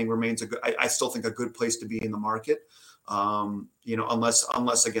reopening remains I still think a good place to be in the market.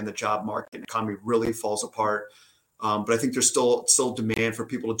 Unless again, the job market and economy really falls apart. But I think there's still demand for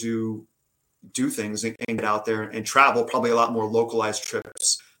people to do things and get out there and travel, probably a lot more localized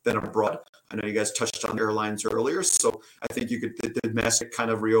trips than abroad. I know you guys touched on airlines earlier, so I think the domestic kind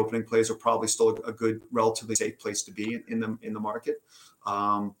of reopening plays are probably still a good, relatively safe place to be in the market.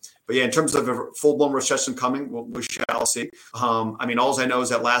 But yeah, in terms of a full-blown recession coming, we shall see. All I know is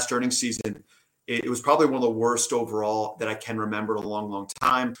that last earnings season, it was probably one of the worst overall that I can remember in a long, long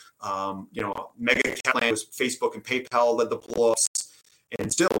time. Mega cap land was Facebook and PayPal led the blow-ups.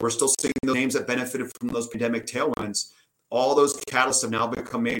 And still, we're still seeing the names that benefited from those pandemic tailwinds. All those catalysts have now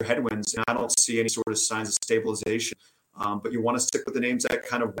become major headwinds, and I don't see any sort of signs of stabilization. But you want to stick with the names that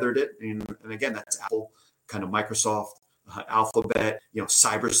kind of weathered it. And again, that's Apple, kind of Microsoft, Alphabet,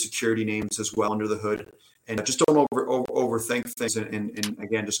 cybersecurity names as well under the hood. And just don't overthink things and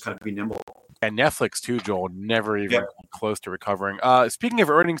again, just kind of be nimble. And Netflix too, Joel, never even close to recovering. Speaking of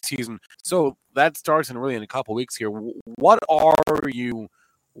earnings season, so that starts in a couple weeks here. What are you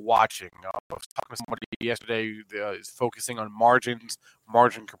watching? I was talking to somebody yesterday is focusing on margins,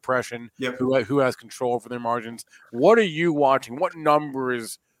 margin compression, who has control over their margins. What are you watching? What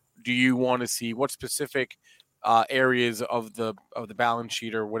numbers do you want to see? What specific areas of the balance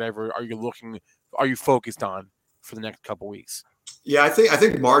sheet or whatever are you focused on for the next couple weeks? Yeah, I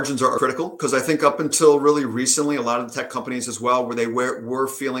think margins are critical because I think up until really recently, a lot of the tech companies as well, where they were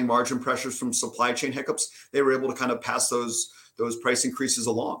feeling margin pressures from supply chain hiccups, they were able to kind of pass those price increases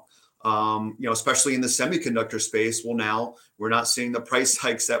along. Especially in the semiconductor space. Well, now we're not seeing the price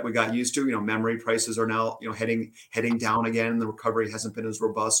hikes that we got used to. Memory prices are now heading down again. The recovery hasn't been as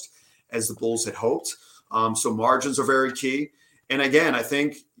robust as the bulls had hoped. So margins are very key. And again, I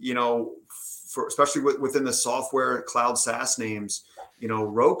think especially within the software cloud SaaS names,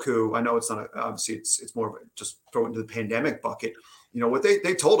 Roku, I know it's not obviously it's more of just throw it into the pandemic bucket. What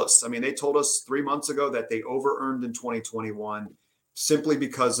they told us. I mean, they told us 3 months ago that they over-earned in 2021 simply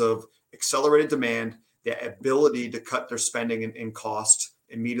because of accelerated demand, the ability to cut their spending and cost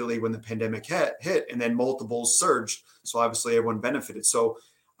immediately when the pandemic hit, and then multiples surged. So obviously everyone benefited. So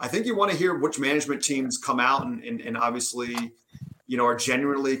I think you want to hear which management teams come out and obviously, are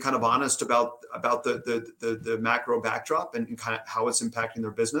genuinely kind of honest about the macro backdrop and kind of how it's impacting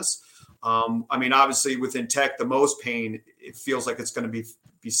their business. Obviously within tech, the most pain, it feels like it's going to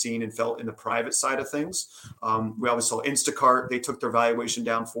be seen and felt in the private side of things. We obviously saw Instacart, they took their valuation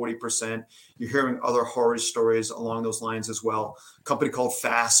down 40%. You're hearing other horror stories along those lines as well. A company called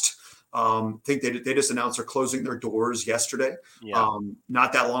Fast, I think they just announced they're closing their doors yesterday. Yeah.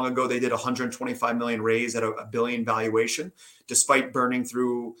 Not that long ago, they did $125 million raise at $1 billion valuation, despite burning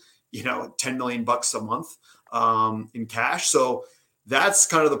through, $10 million a month in cash. So that's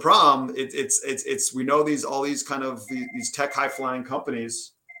kind of the problem. It's we know all these kind of these tech high flying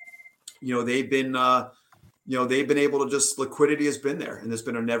companies, they've been able to just liquidity has been there, and there's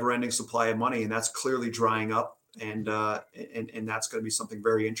been a never ending supply of money, and that's clearly drying up. And that's going to be something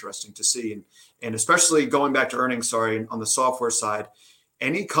very interesting to see. And especially going back to earnings, on the software side,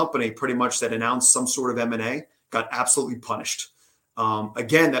 any company pretty much that announced some sort of M&A got absolutely punished.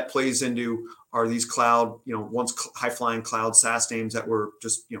 Again, that plays into are these cloud, once high flying cloud SaaS names that were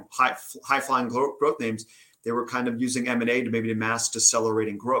just, high flying growth names, they were kind of using M&A to maybe mask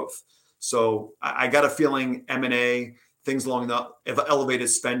decelerating growth. So I got a feeling M&A, things along the elevated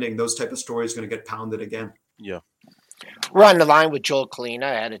spending, those type of stories going to get pounded again. Yeah. We're on the line with Joel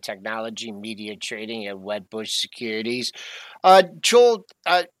Kalina, head of technology media trading at Wedbush Securities. Joel,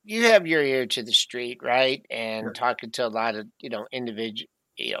 you have your ear to the street, right? And talking to a lot of, individual,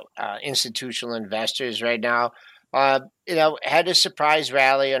 institutional investors right now. Had a surprise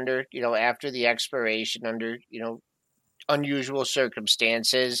rally under, after the expiration under, unusual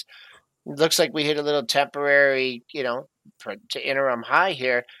circumstances. It looks like we hit a little temporary, to interim high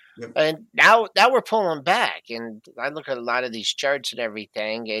here. Yep. And now we're pulling back, and I look at a lot of these charts and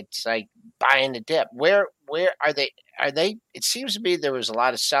everything. It's like buying the dip. Where are they? It seems to be there was a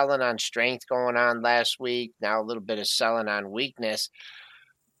lot of selling on strength going on last week. Now a little bit of selling on weakness.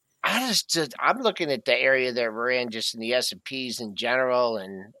 I'm looking at the area that we're in, just in the S&Ps in general,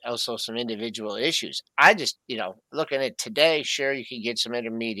 and also some individual issues. I just, looking at today, sure you can get some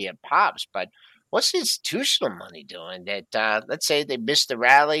intermediate pops, but what's the institutional money doing? That let's say they missed the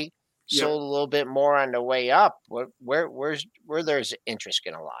rally, sold a little bit more on the way up. Where's there's interest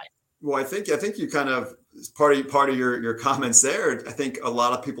going to lie? Well, I think you kind of part of your comments there. I think a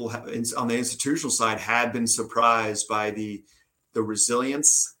lot of people on the institutional side had been surprised by the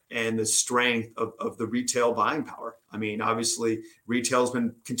resilience and the strength of the retail buying power. I mean, obviously, retail's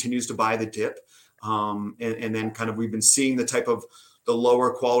continues to buy the dip, and then kind of we've been seeing the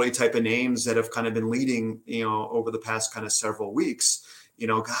lower quality type of names that have kind of been leading, over the past kind of several weeks.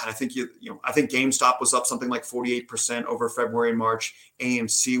 I think I think GameStop was up something like 48% over February and March.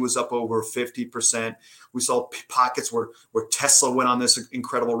 AMC was up over 50%. We saw pockets where Tesla went on this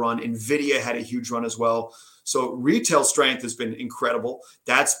incredible run. Nvidia had a huge run as well. So retail strength has been incredible.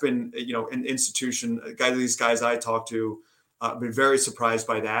 That's been, an institution. These guys I talk to, I've been very surprised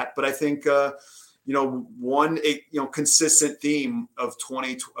by that. But I think, one consistent theme of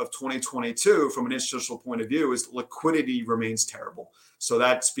 2022 from an institutional point of view is liquidity remains terrible. So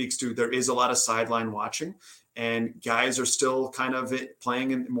that speaks to there is a lot of sideline watching, and guys are still kind of playing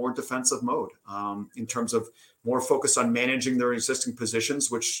in more defensive mode in terms of more focused on managing their existing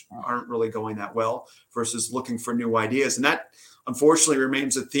positions, which aren't really going that well, versus looking for new ideas. And that unfortunately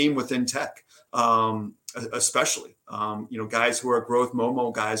remains a theme within tech, especially, guys who are growth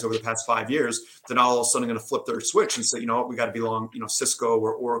Momo guys over the past 5 years, then all of a sudden going to flip their switch and say, you know what, we got to be long, Cisco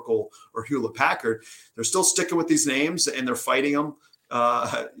or Oracle or Hewlett Packard. They're still sticking with these names and they're fighting them,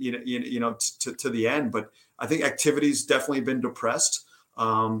 to the end. But I think activity's definitely been depressed.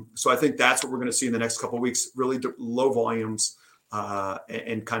 So I think that's what we're going to see in the next couple of weeks, really low volumes,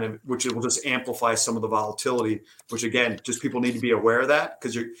 and kind of, which will just amplify some of the volatility, which again, just people need to be aware of that,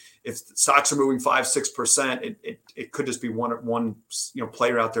 because if stocks are moving 5-6%, it could just be one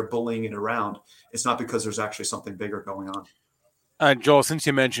player out there bullying it around. It's not because there's actually something bigger going on. Joel, since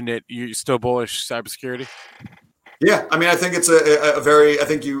you mentioned it, you still bullish cybersecurity? Yeah, I mean, I think it's a very,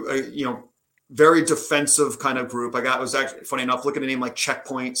 very defensive kind of group. I was actually, funny enough, looking at a name like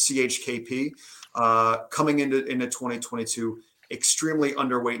Checkpoint, CHKP, coming into 2022, extremely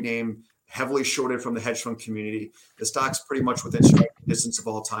underweight name, heavily shorted from the hedge fund community. The stock's pretty much within striking distance of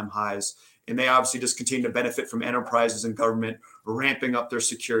all-time highs. And they obviously just continue to benefit from enterprises and government ramping up their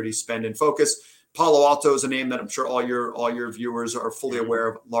security spend and focus. Palo Alto is a name that I'm sure all your viewers are fully aware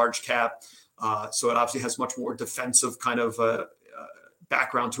of, large cap. So it obviously has much more defensive kind of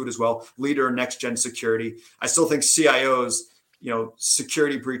background to it as well. Leader in next-gen security. I still think CIOs,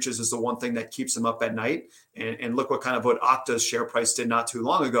 security breaches is the one thing that keeps them up at night. And look what Okta's share price did not too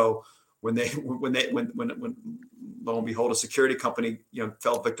long ago when lo and behold, a security company,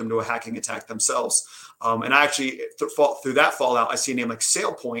 fell victim to a hacking attack themselves. And actually through that fallout, I see a name like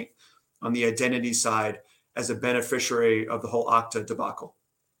SailPoint on the identity side as a beneficiary of the whole Okta debacle.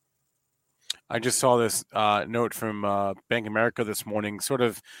 I just saw this note from Bank of America this morning, sort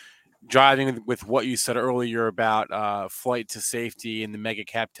of driving with what you said earlier about flight to safety in the mega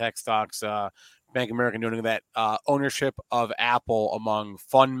cap tech stocks. Bank of America noting that ownership of Apple among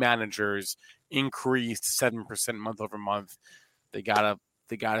fund managers increased 7% month over month. They gotta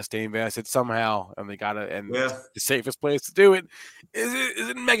stay invested somehow, and the safest place to do it is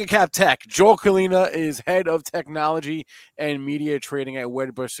in mega cap tech. Joel Kalina is head of technology and media trading at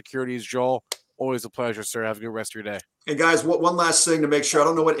Wedbush Securities. Joel, always a pleasure, sir. Have a good rest of your day. Hey guys, one last thing to make sure. I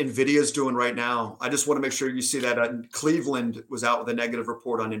don't know what NVIDIA is doing right now. I just want to make sure you see that Cleveland was out with a negative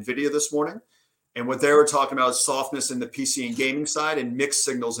report on NVIDIA this morning. And what they were talking about is softness in the PC and gaming side and mixed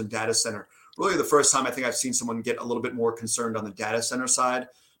signals in data center. Really the first time I think I've seen someone get a little bit more concerned on the data center side.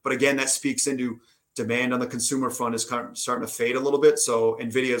 But again, that speaks into demand on the consumer front is kind of starting to fade a little bit. So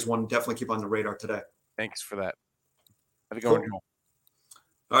NVIDIA is one to definitely keep on the radar today. Thanks for that. Have a good one, Joel.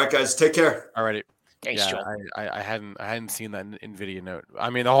 All right, guys, take care. All righty. Thanks, Joel. I hadn't seen that NVIDIA note. I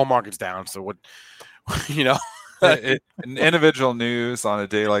mean, the whole market's down, so what, individual news on a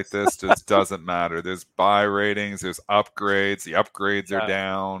day like this just doesn't matter. There's buy ratings, there's upgrades. The upgrades are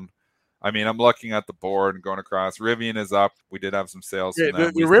down. I mean, I'm looking at the board and going across. Rivian is up. We did have some sales. Yeah,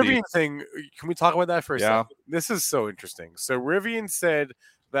 the Rivian thing, can we talk about that for a second? This is so interesting. So Rivian said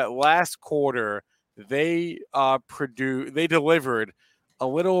that last quarter they delivered a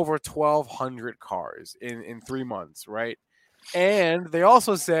little over 1,200 cars in 3 months, right? And they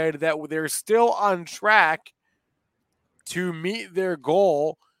also said that they're still on track to meet their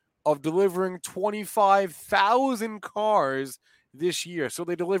goal of delivering 25,000 cars this year. So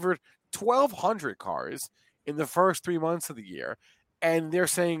they delivered 1,200 cars in the first 3 months of the year. And they're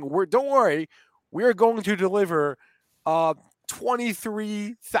saying, don't worry, we're going to deliver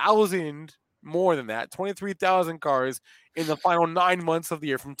 23,000 more than that, 23,000 cars in the final 9 months of the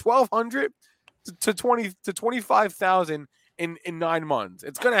year, from 1,200 to 25,000 in 9 months.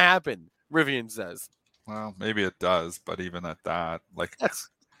 It's going to happen, Rivian says. Well, maybe it does, but even at that, that's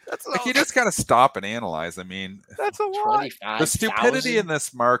like you just got to stop and analyze. I mean, that's a lot. The stupidity in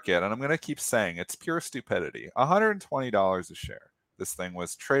this market, and I'm going to keep saying it's pure stupidity. $120 a share. This thing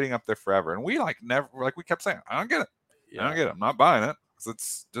was trading up there forever, and we we kept saying, I don't get it. I don't get it. I'm not buying it because it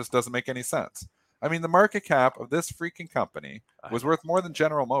just doesn't make any sense. I mean, the market cap of this freaking company was worth more than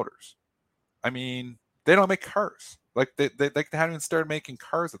General Motors. I mean, they don't make cars. Like they hadn't even started making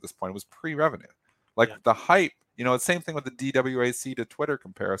cars at this point. It was pre-revenue. The hype, the same thing with the DWAC to Twitter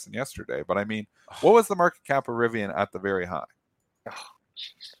comparison yesterday. But I mean, what was the market cap of Rivian at the very high?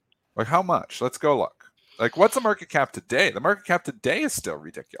 Like how much? Let's go look. Like what's the market cap today? The market cap today is still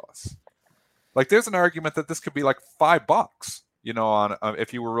ridiculous. Like, there's an argument that this could be like $5, you know, on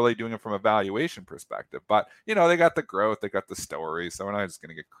if you were really doing it from a valuation perspective. But, you know, they got the growth, they got the story, so we're not just going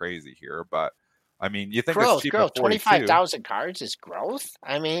to get crazy here. But I mean, you think it's cheap at 25,000 cards is growth?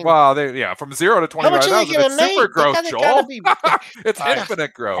 I mean, well, from 0 to 25,000, it's super growth, Joel. It's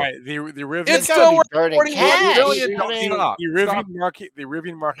infinite growth. All right, the Rivian, it's still worth $41 billion. The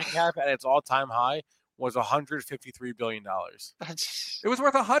Rivian market cap at its all-time high was $153 billion. It was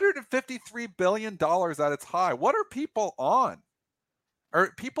worth $153 billion at its high. What are people on?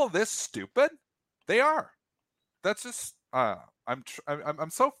 Are people this stupid? They are. That's just I'm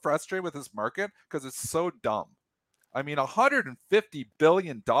so frustrated with this market because it's so dumb. I mean, $150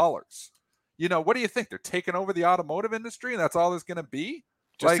 billion. You know, what do you think? They're taking over the automotive industry, and that's all there's going to be?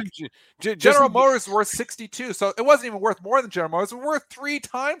 General Motors worth 62, so it wasn't even worth more than General Motors. It was worth 3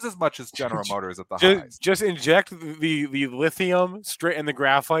 times as much as General Motors at the highs. Just inject the lithium straight and the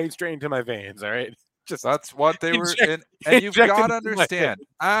graphite straight into my veins. All right, that's what they were in. And you've got to understand,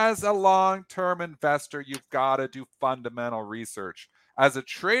 as a long-term investor, you've got to do fundamental research. As a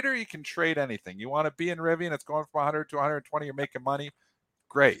trader, you can trade anything. You want to be in Rivian, it's going from 100 to 120. You're making money,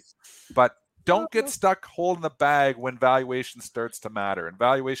 great, but don't get stuck holding the bag when valuation starts to matter. And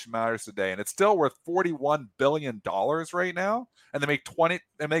valuation matters today. And it's still worth $41 billion right now. And they make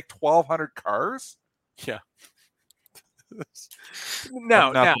 1,200 cars. Yeah.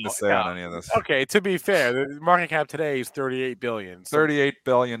 Nothing to say on any of this. Okay, to be fair, the market cap today is $38 billion. So $38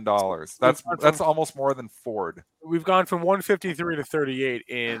 billion. That's almost more than Ford. We've gone from 153 to 38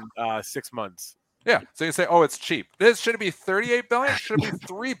 in 6 months. Yeah, so you say, oh, it's cheap. Should it be $38 billion? Should it be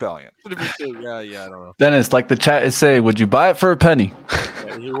 $3 billion? Yeah, I don't know. Dennis, like the chat is saying, would you buy it for a penny?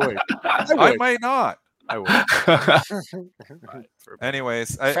 Yeah, you would. I might not. I would.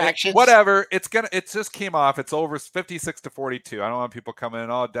 Anyways, whatever. It just came off. It's over 56 to 42. I don't want people coming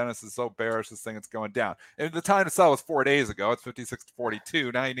in. Oh, Dennis is so bearish. This thing is going down. And the time to sell was 4 days ago. It's 56 to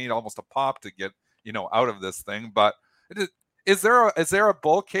 42. Now you need almost a pop to get out of this thing. But is there a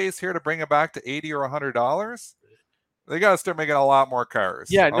bull case here to bring it back to $80 or $100? They got to start making a lot more cars.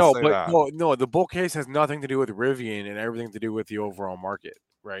 Yeah, no. The bull case has nothing to do with Rivian and everything to do with the overall market,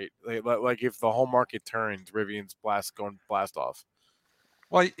 right? Like if the whole market turns, Rivian's going blast off.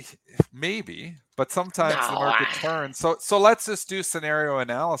 Well, maybe, but sometimes the market turns. So let's just do scenario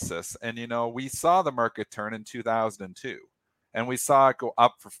analysis. And we saw the market turn in 2002. And we saw it go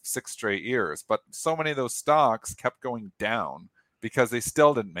up for 6 straight years. But so many of those stocks kept going down because they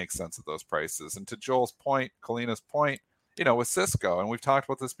still didn't make sense at those prices. And to Joel's point, Kalina's point, with Cisco, and we've talked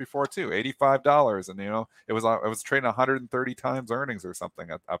about this before too, $85. And, it was trading 130 times earnings or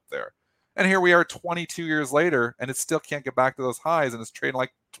something up there. And here we are 22 years later, and it still can't get back to those highs, and it's trading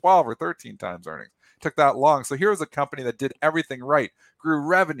like 12 or 13 times earnings. It took that long. So here's a company that did everything right, grew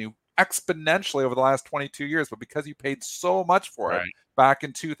revenue exponentially over the last 22 years, but because you paid so much for it back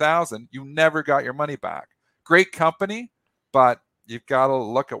in 2000, you never got your money back. Great company, but you've got to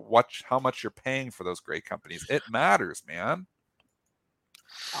look at how much you're paying for those great companies. It matters, man.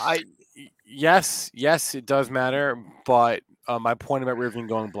 Yes, it does matter, but my point about Rivian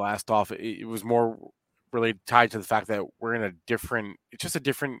going blast off, it was more really tied to the fact that we're in it's just a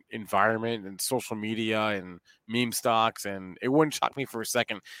different environment and social media and meme stocks, and it wouldn't shock me for a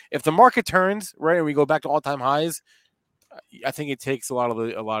second if the market turns right and we go back to all-time highs. I think it takes a lot of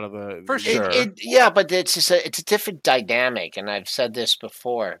the for sure. But it's a different dynamic, and I've said this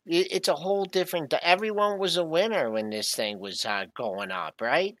before. It's a whole different. Everyone was a winner when this thing was going up,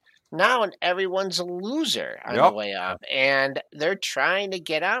 right? Now everyone's a loser on the way up, and they're trying to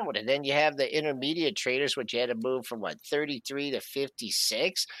get on with it. Then you have the intermediate traders, which you had to move from 33 to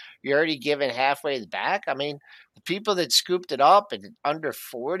 56. You're already giving halfway back. I mean, the people that scooped it up and under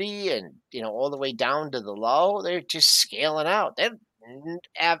 40 and all the way down to the low, they're just scaling out. They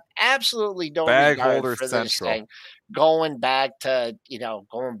have absolutely no bag regard holder for central. this thing. Going back to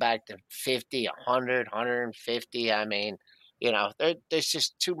 50, 100, 150. I mean. There's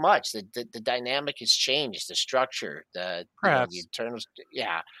just too much. The dynamic has changed. The structure, the internals.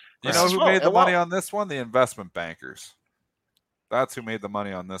 Yeah. Who made the money on this one? The investment bankers. That's who made the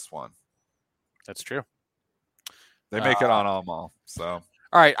money on this one. That's true. They make it on Almal. So.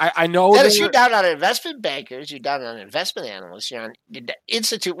 All right. I know. Dennis, you're down on investment bankers. You're down on investment analysts. You're on the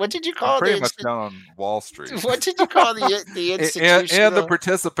institute. What did you call it? Pretty much down on Wall Street. What did you call the institution? and the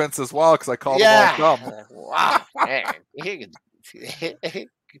participants as well, because I called them all dumb. Wow, man.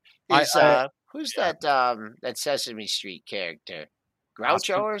 Who's that Sesame Street character?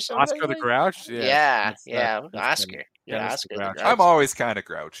 Groucho or something? Oscar the Grouch? Yeah. Oscar. Oscar. I'm always kind of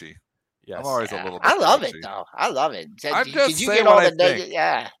grouchy. Yes. I'm always a little bit I love grouchy. it, though. I love it. I'm just saying what I think.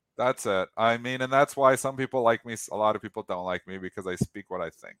 Yeah. That's it. I mean, and that's why some people like me. A lot of people don't like me because I speak what I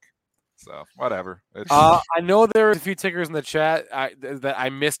think. So whatever. I know there was a few tickers in the chat that I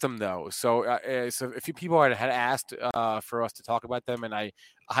missed them though. So a few people had asked for us to talk about them, and I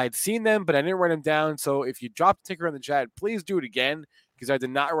had seen them, but I didn't write them down. So if you dropped a ticker in the chat, please do it again because I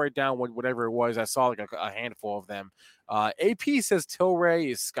did not write down whatever it was. I saw like a handful of them. AP says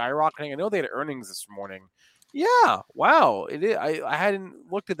Tilray is skyrocketing. I know they had earnings this morning. Yeah, wow. It is. I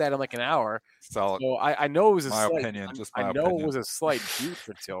hadn't looked at that in like an hour. So I know it was my opinion. Just my opinion. opinion. It was a slight beat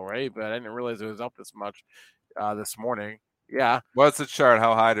for Tilray, but I didn't realize it was up this much this morning. Yeah. What's the chart?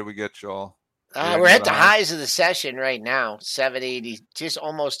 How high did we get, Joel? We're at the highs of the session right now. 780, just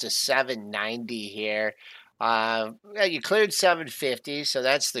almost to 790 here. You cleared 750, so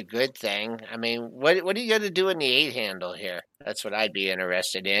that's the good thing. I mean, what are you going to do in the 8 handle here? That's what I'd be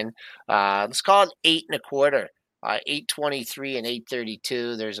interested in. Let's call it 8 1/4. 823 and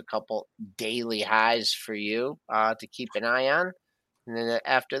 832. There's a couple daily highs for you to keep an eye on. And then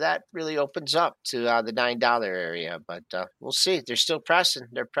after that, really opens up to the $9 area. But we'll see. They're still pressing.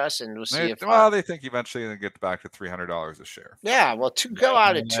 They're pressing. We'll see if. They think eventually they get back to $300 a share. Yeah, well, to go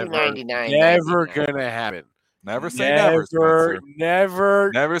out at $299. Never gonna happen. Never say never.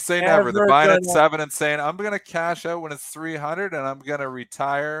 Never say never. They're buying at 7 and saying, "I'm going to cash out when it's 300, and I'm going to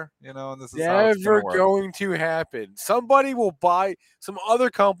retire." You know, and this is never going to happen. Somebody will buy. Some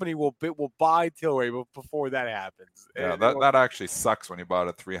other company will buy Tilray before that happens. Yeah, that actually sucks when you bought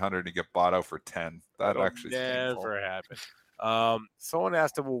at 300 and you get bought out for 10. That actually never happened. Someone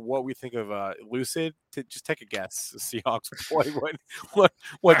asked him what we think of Lucid. Just take a guess. Seahawks play.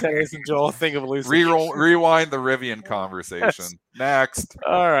 What Dennis and Joel think of Lucid? Rewind the Rivian conversation. Yes. Next.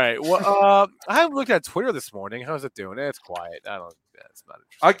 All right. Well, I haven't looked at Twitter this morning. How's it doing? It's quiet. It's not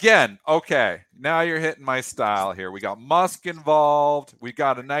interesting. Again, okay. Now you're hitting my style here. We got Musk involved. We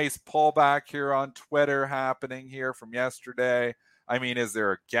got a nice pullback here on Twitter happening here from yesterday. I mean, is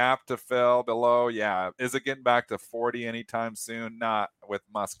there a gap to fill below? Yeah. Is it getting back to 40 anytime soon? Not with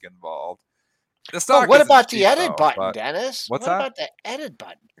Musk involved. What about the edit button, Dennis? What about the edit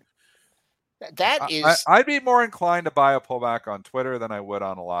button? That is. I'd be more inclined to buy a pullback on Twitter than I would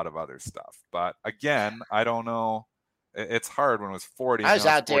on a lot of other stuff. But again, I don't know. It's hard when it was 40. I was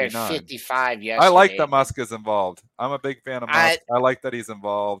out there at 55 yesterday. I like that Musk is involved. I'm a big fan of Musk. I like that he's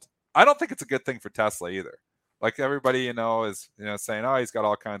involved. I don't think it's a good thing for Tesla either. Like everybody, is saying, oh, he's got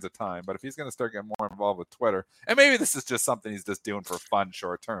all kinds of time. But if he's going to start getting more involved with Twitter, and maybe this is just something he's just doing for fun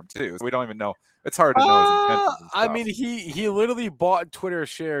short term too. So we don't even know. It's hard to know his intentions. I mean, he literally bought Twitter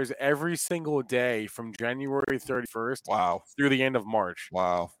shares every single day from January 31st through the end of March.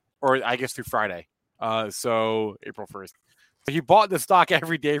 Wow. Or I guess through Friday. So April 1st. So he bought the stock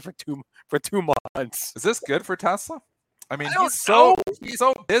every day for 2 months. Is this good for Tesla? I mean, he's so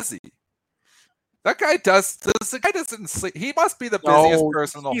busy. That guy doesn't sleep. He must be the busiest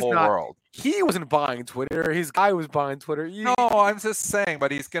person in the whole world. He wasn't buying Twitter. His guy was buying Twitter. No, I'm just saying,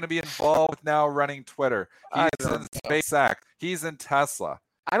 but he's going to be involved now runing Twitter. He's in SpaceX. He's in Tesla.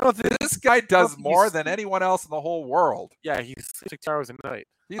 I don't think this guy does more than anyone else in the whole world. Yeah, he's 6 hours a night.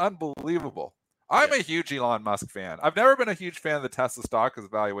 He's unbelievable. I'm a huge Elon Musk fan. I've never been a huge fan of the Tesla stock as a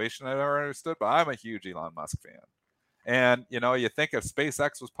valuation. I never understood, but I'm a huge Elon Musk fan. And, you think if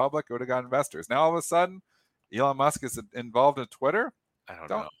SpaceX was public, it would have got investors. Now, all of a sudden, Elon Musk is involved in Twitter. I don't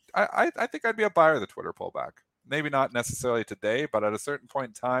know. I think I'd be a buyer of the Twitter pullback. Maybe not necessarily today, but at a certain point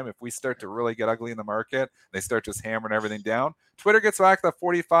in time, if we start to really get ugly in the market, they start just hammering everything down, Twitter gets back to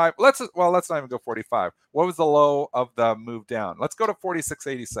 45. Let's not even go 45. What was the low of the move down? Let's go to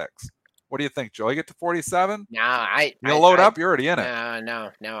 46.86. What do you think, Joe? You get to 47? No, you'll load up. You're already in it.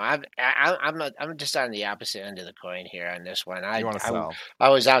 No. I'm just on the opposite end of the coin here on this one. You want to sell? I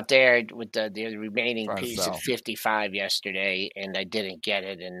was out there with the remaining piece at 55 yesterday, and I didn't get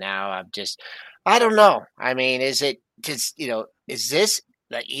it, and now I don't know. I mean, is it just is this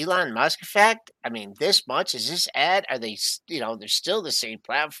the Elon Musk effect? I mean, this much is this ad? Are they they're still the same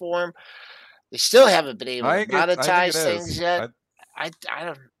platform? They still haven't been able to monetize things yet.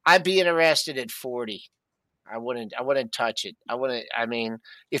 I'd be interested at 40. I wouldn't touch it. I mean,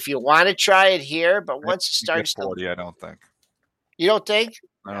 if you want to try it here, but once it starts 40, I don't think. You don't think?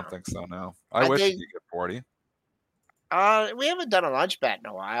 I don't think so. No. I wish you could get 40. We haven't done a lunch bet in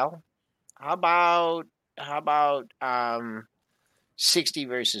a while. How about 60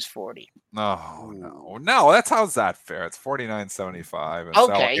 versus 40? No. How's that fair? It's 49.75 and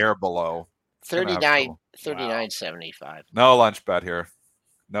sell air below. 39.75. No lunch bet here.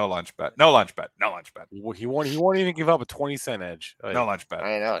 No lunch bet. Well, he won't even give up a 20-cent edge. No lunch bet.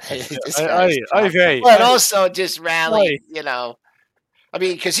 I know. Okay. But also just rally, I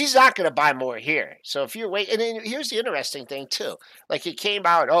mean, because he's not going to buy more here. So if you're waiting, and then here's the interesting thing too. Like it came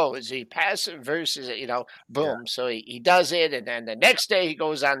out, is he passive versus, boom. Yeah. So he does it. And then the next day he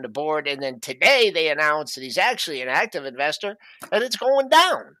goes on the board. And then today they announced that he's actually an active investor and it's going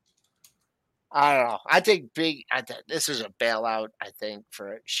down. I don't know. I think this is a bailout, I think,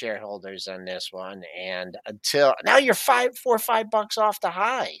 for shareholders on this one. And until now you're $4 or $5 off the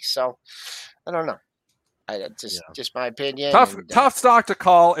high. So I don't know. Just my opinion. Tough stock to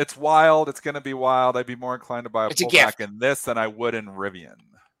call. It's wild. It's going to be wild. I'd be more inclined to buy a pullback in this than I would in Rivian.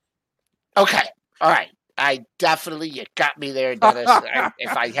 Okay. All right. You got me there, Dennis.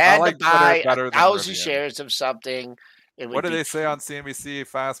 If I had to buy 1,000 shares of something, what do they say on CNBC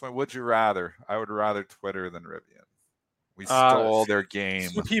Fastman? Would you rather? I would rather Twitter than Rivian. We stole their game.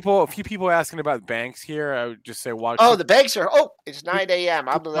 A few people asking about banks here. I would just say watch. The banks are. It's 9 a.m.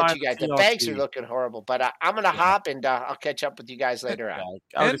 I'm gonna let you guys. The banks are looking horrible, but I'm gonna hop and I'll catch up with you guys later on.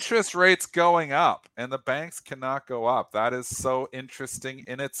 Interest rates going up, and the banks cannot go up. That is so interesting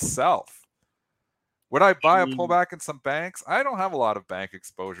in itself. Would I buy a pullback in some banks? I don't have a lot of bank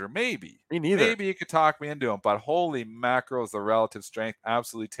exposure. Maybe. Me neither. Maybe you could talk me into them, but holy macros, the relative strength,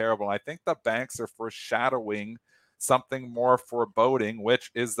 absolutely terrible. And I think the banks are foreshadowing something more foreboding,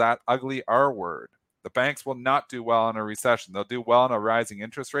 which is that ugly R word. The banks will not do well in a recession. They'll do well in a rising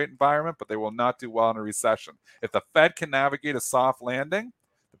interest rate environment, but they will not do well in a recession. If the Fed can navigate a soft landing,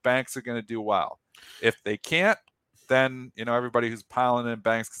 the banks are going to do well. If they can't, then everybody who's piling in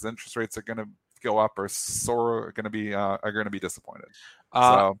banks because interest rates are going to go up or soar are going to be disappointed.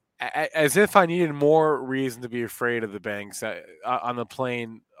 So as if I needed more reason to be afraid of the banks, on the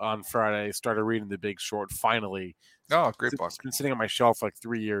plane on Friday, I started reading The Big Short. Finally, great book. It's been sitting on my shelf for like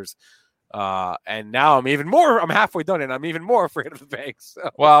 3 years, and now I'm halfway done, and I'm even more afraid of the banks. So.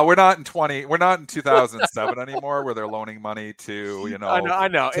 Well, we're not in 2007 anymore, where they're loaning money to I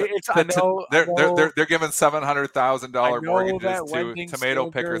know. They're giving $700,000 mortgages to tomato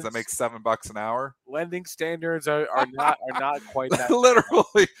pickers that make $7 an hour. Lending standards are not quite that.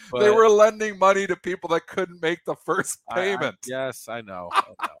 Literally, they were lending money to people that couldn't make the first payment. Yes, I know.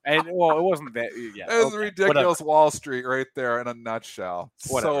 And it wasn't that. Yeah, it was ridiculous. Whatever. Wall Street right there in a nutshell.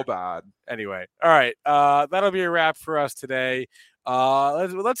 Whatever. So bad. Anyway, all right. That'll be a wrap for us today.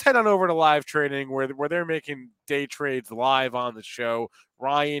 Let's head on over to live trading where they're making day trades live on the show.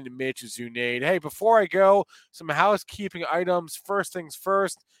 Ryan, Mitch, Zunaid. Hey, before I go, some housekeeping items. First things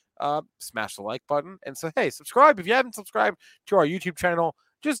first. Smash the like button and say, hey, subscribe if you haven't subscribed to our YouTube channel.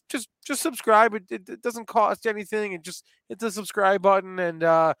 Just subscribe. It doesn't cost anything. And just hit the subscribe button, and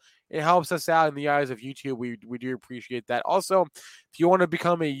it helps us out in the eyes of YouTube. We do appreciate that. Also, if you want to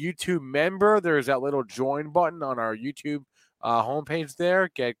become a YouTube member, there's that little join button on our YouTube homepage there.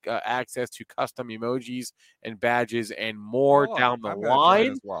 Get access to custom emojis and badges and more down the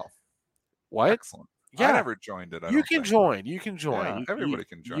line. As well. What? Excellent. Yeah, I never joined it. You can join. Yeah, everybody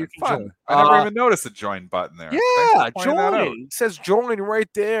can join. You can join. I never even noticed a join button there. Yeah, join. It says join right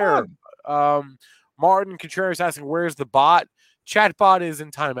there. Martin Contreras asking, where's the bot? Chatbot is in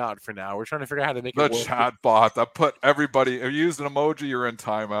timeout for now. We're trying to figure out how to make it work. The chatbot that put everybody. If you used an emoji, you're in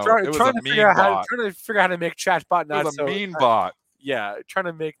timeout. It was a mean bot. Trying to figure out how to make chatbot not so. It was a mean bot. Yeah, trying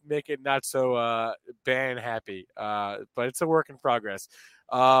to make it not so ban happy. But it's a work in progress.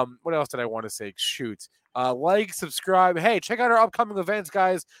 What else did I want to say? Shoot. Like, subscribe. Hey, check out our upcoming events,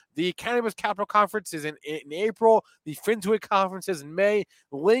 guys. The Cannabis Capital Conference is in April. The FinTwit Conference is in May.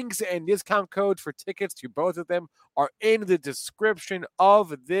 Links and discount codes for tickets to both of them are in the description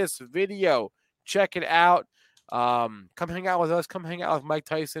of this video. Check it out. Come hang out with us. Come hang out with Mike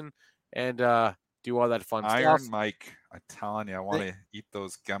Tyson and do all that fun stuff. Iron Mike. I'm telling you, I want to eat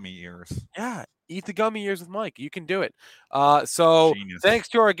those gummy ears. Yeah, eat the gummy ears with Mike. You can do it. So Genius. Thanks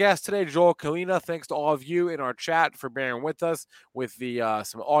to our guest today, Joel Kalina. Thanks to all of you in our chat for bearing with us with the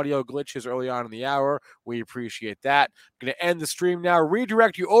some audio glitches early on in the hour. We appreciate that. I'm going to end the stream now.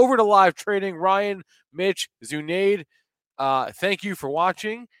 Redirect you over to live trading. Ryan, Mitch, Zunaid, thank you for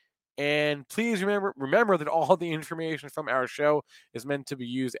watching. And please remember that all the information from our show is meant to be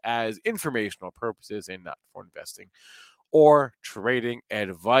used as informational purposes and not for investing or trading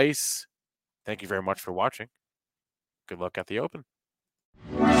advice. Thank you very much for watching. Good luck at the open.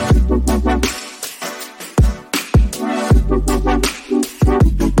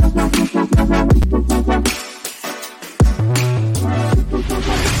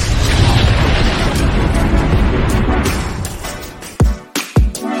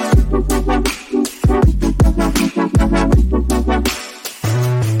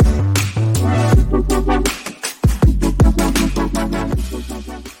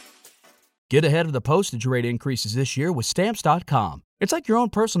 Get ahead of the postage rate increases this year with Stamps.com. It's like your own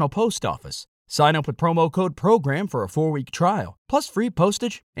personal post office. Sign up with promo code PROGRAM for a 4-week trial, plus free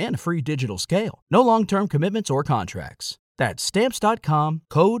postage and a free digital scale. No long-term commitments or contracts. That's Stamps.com,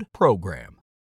 code PROGRAM.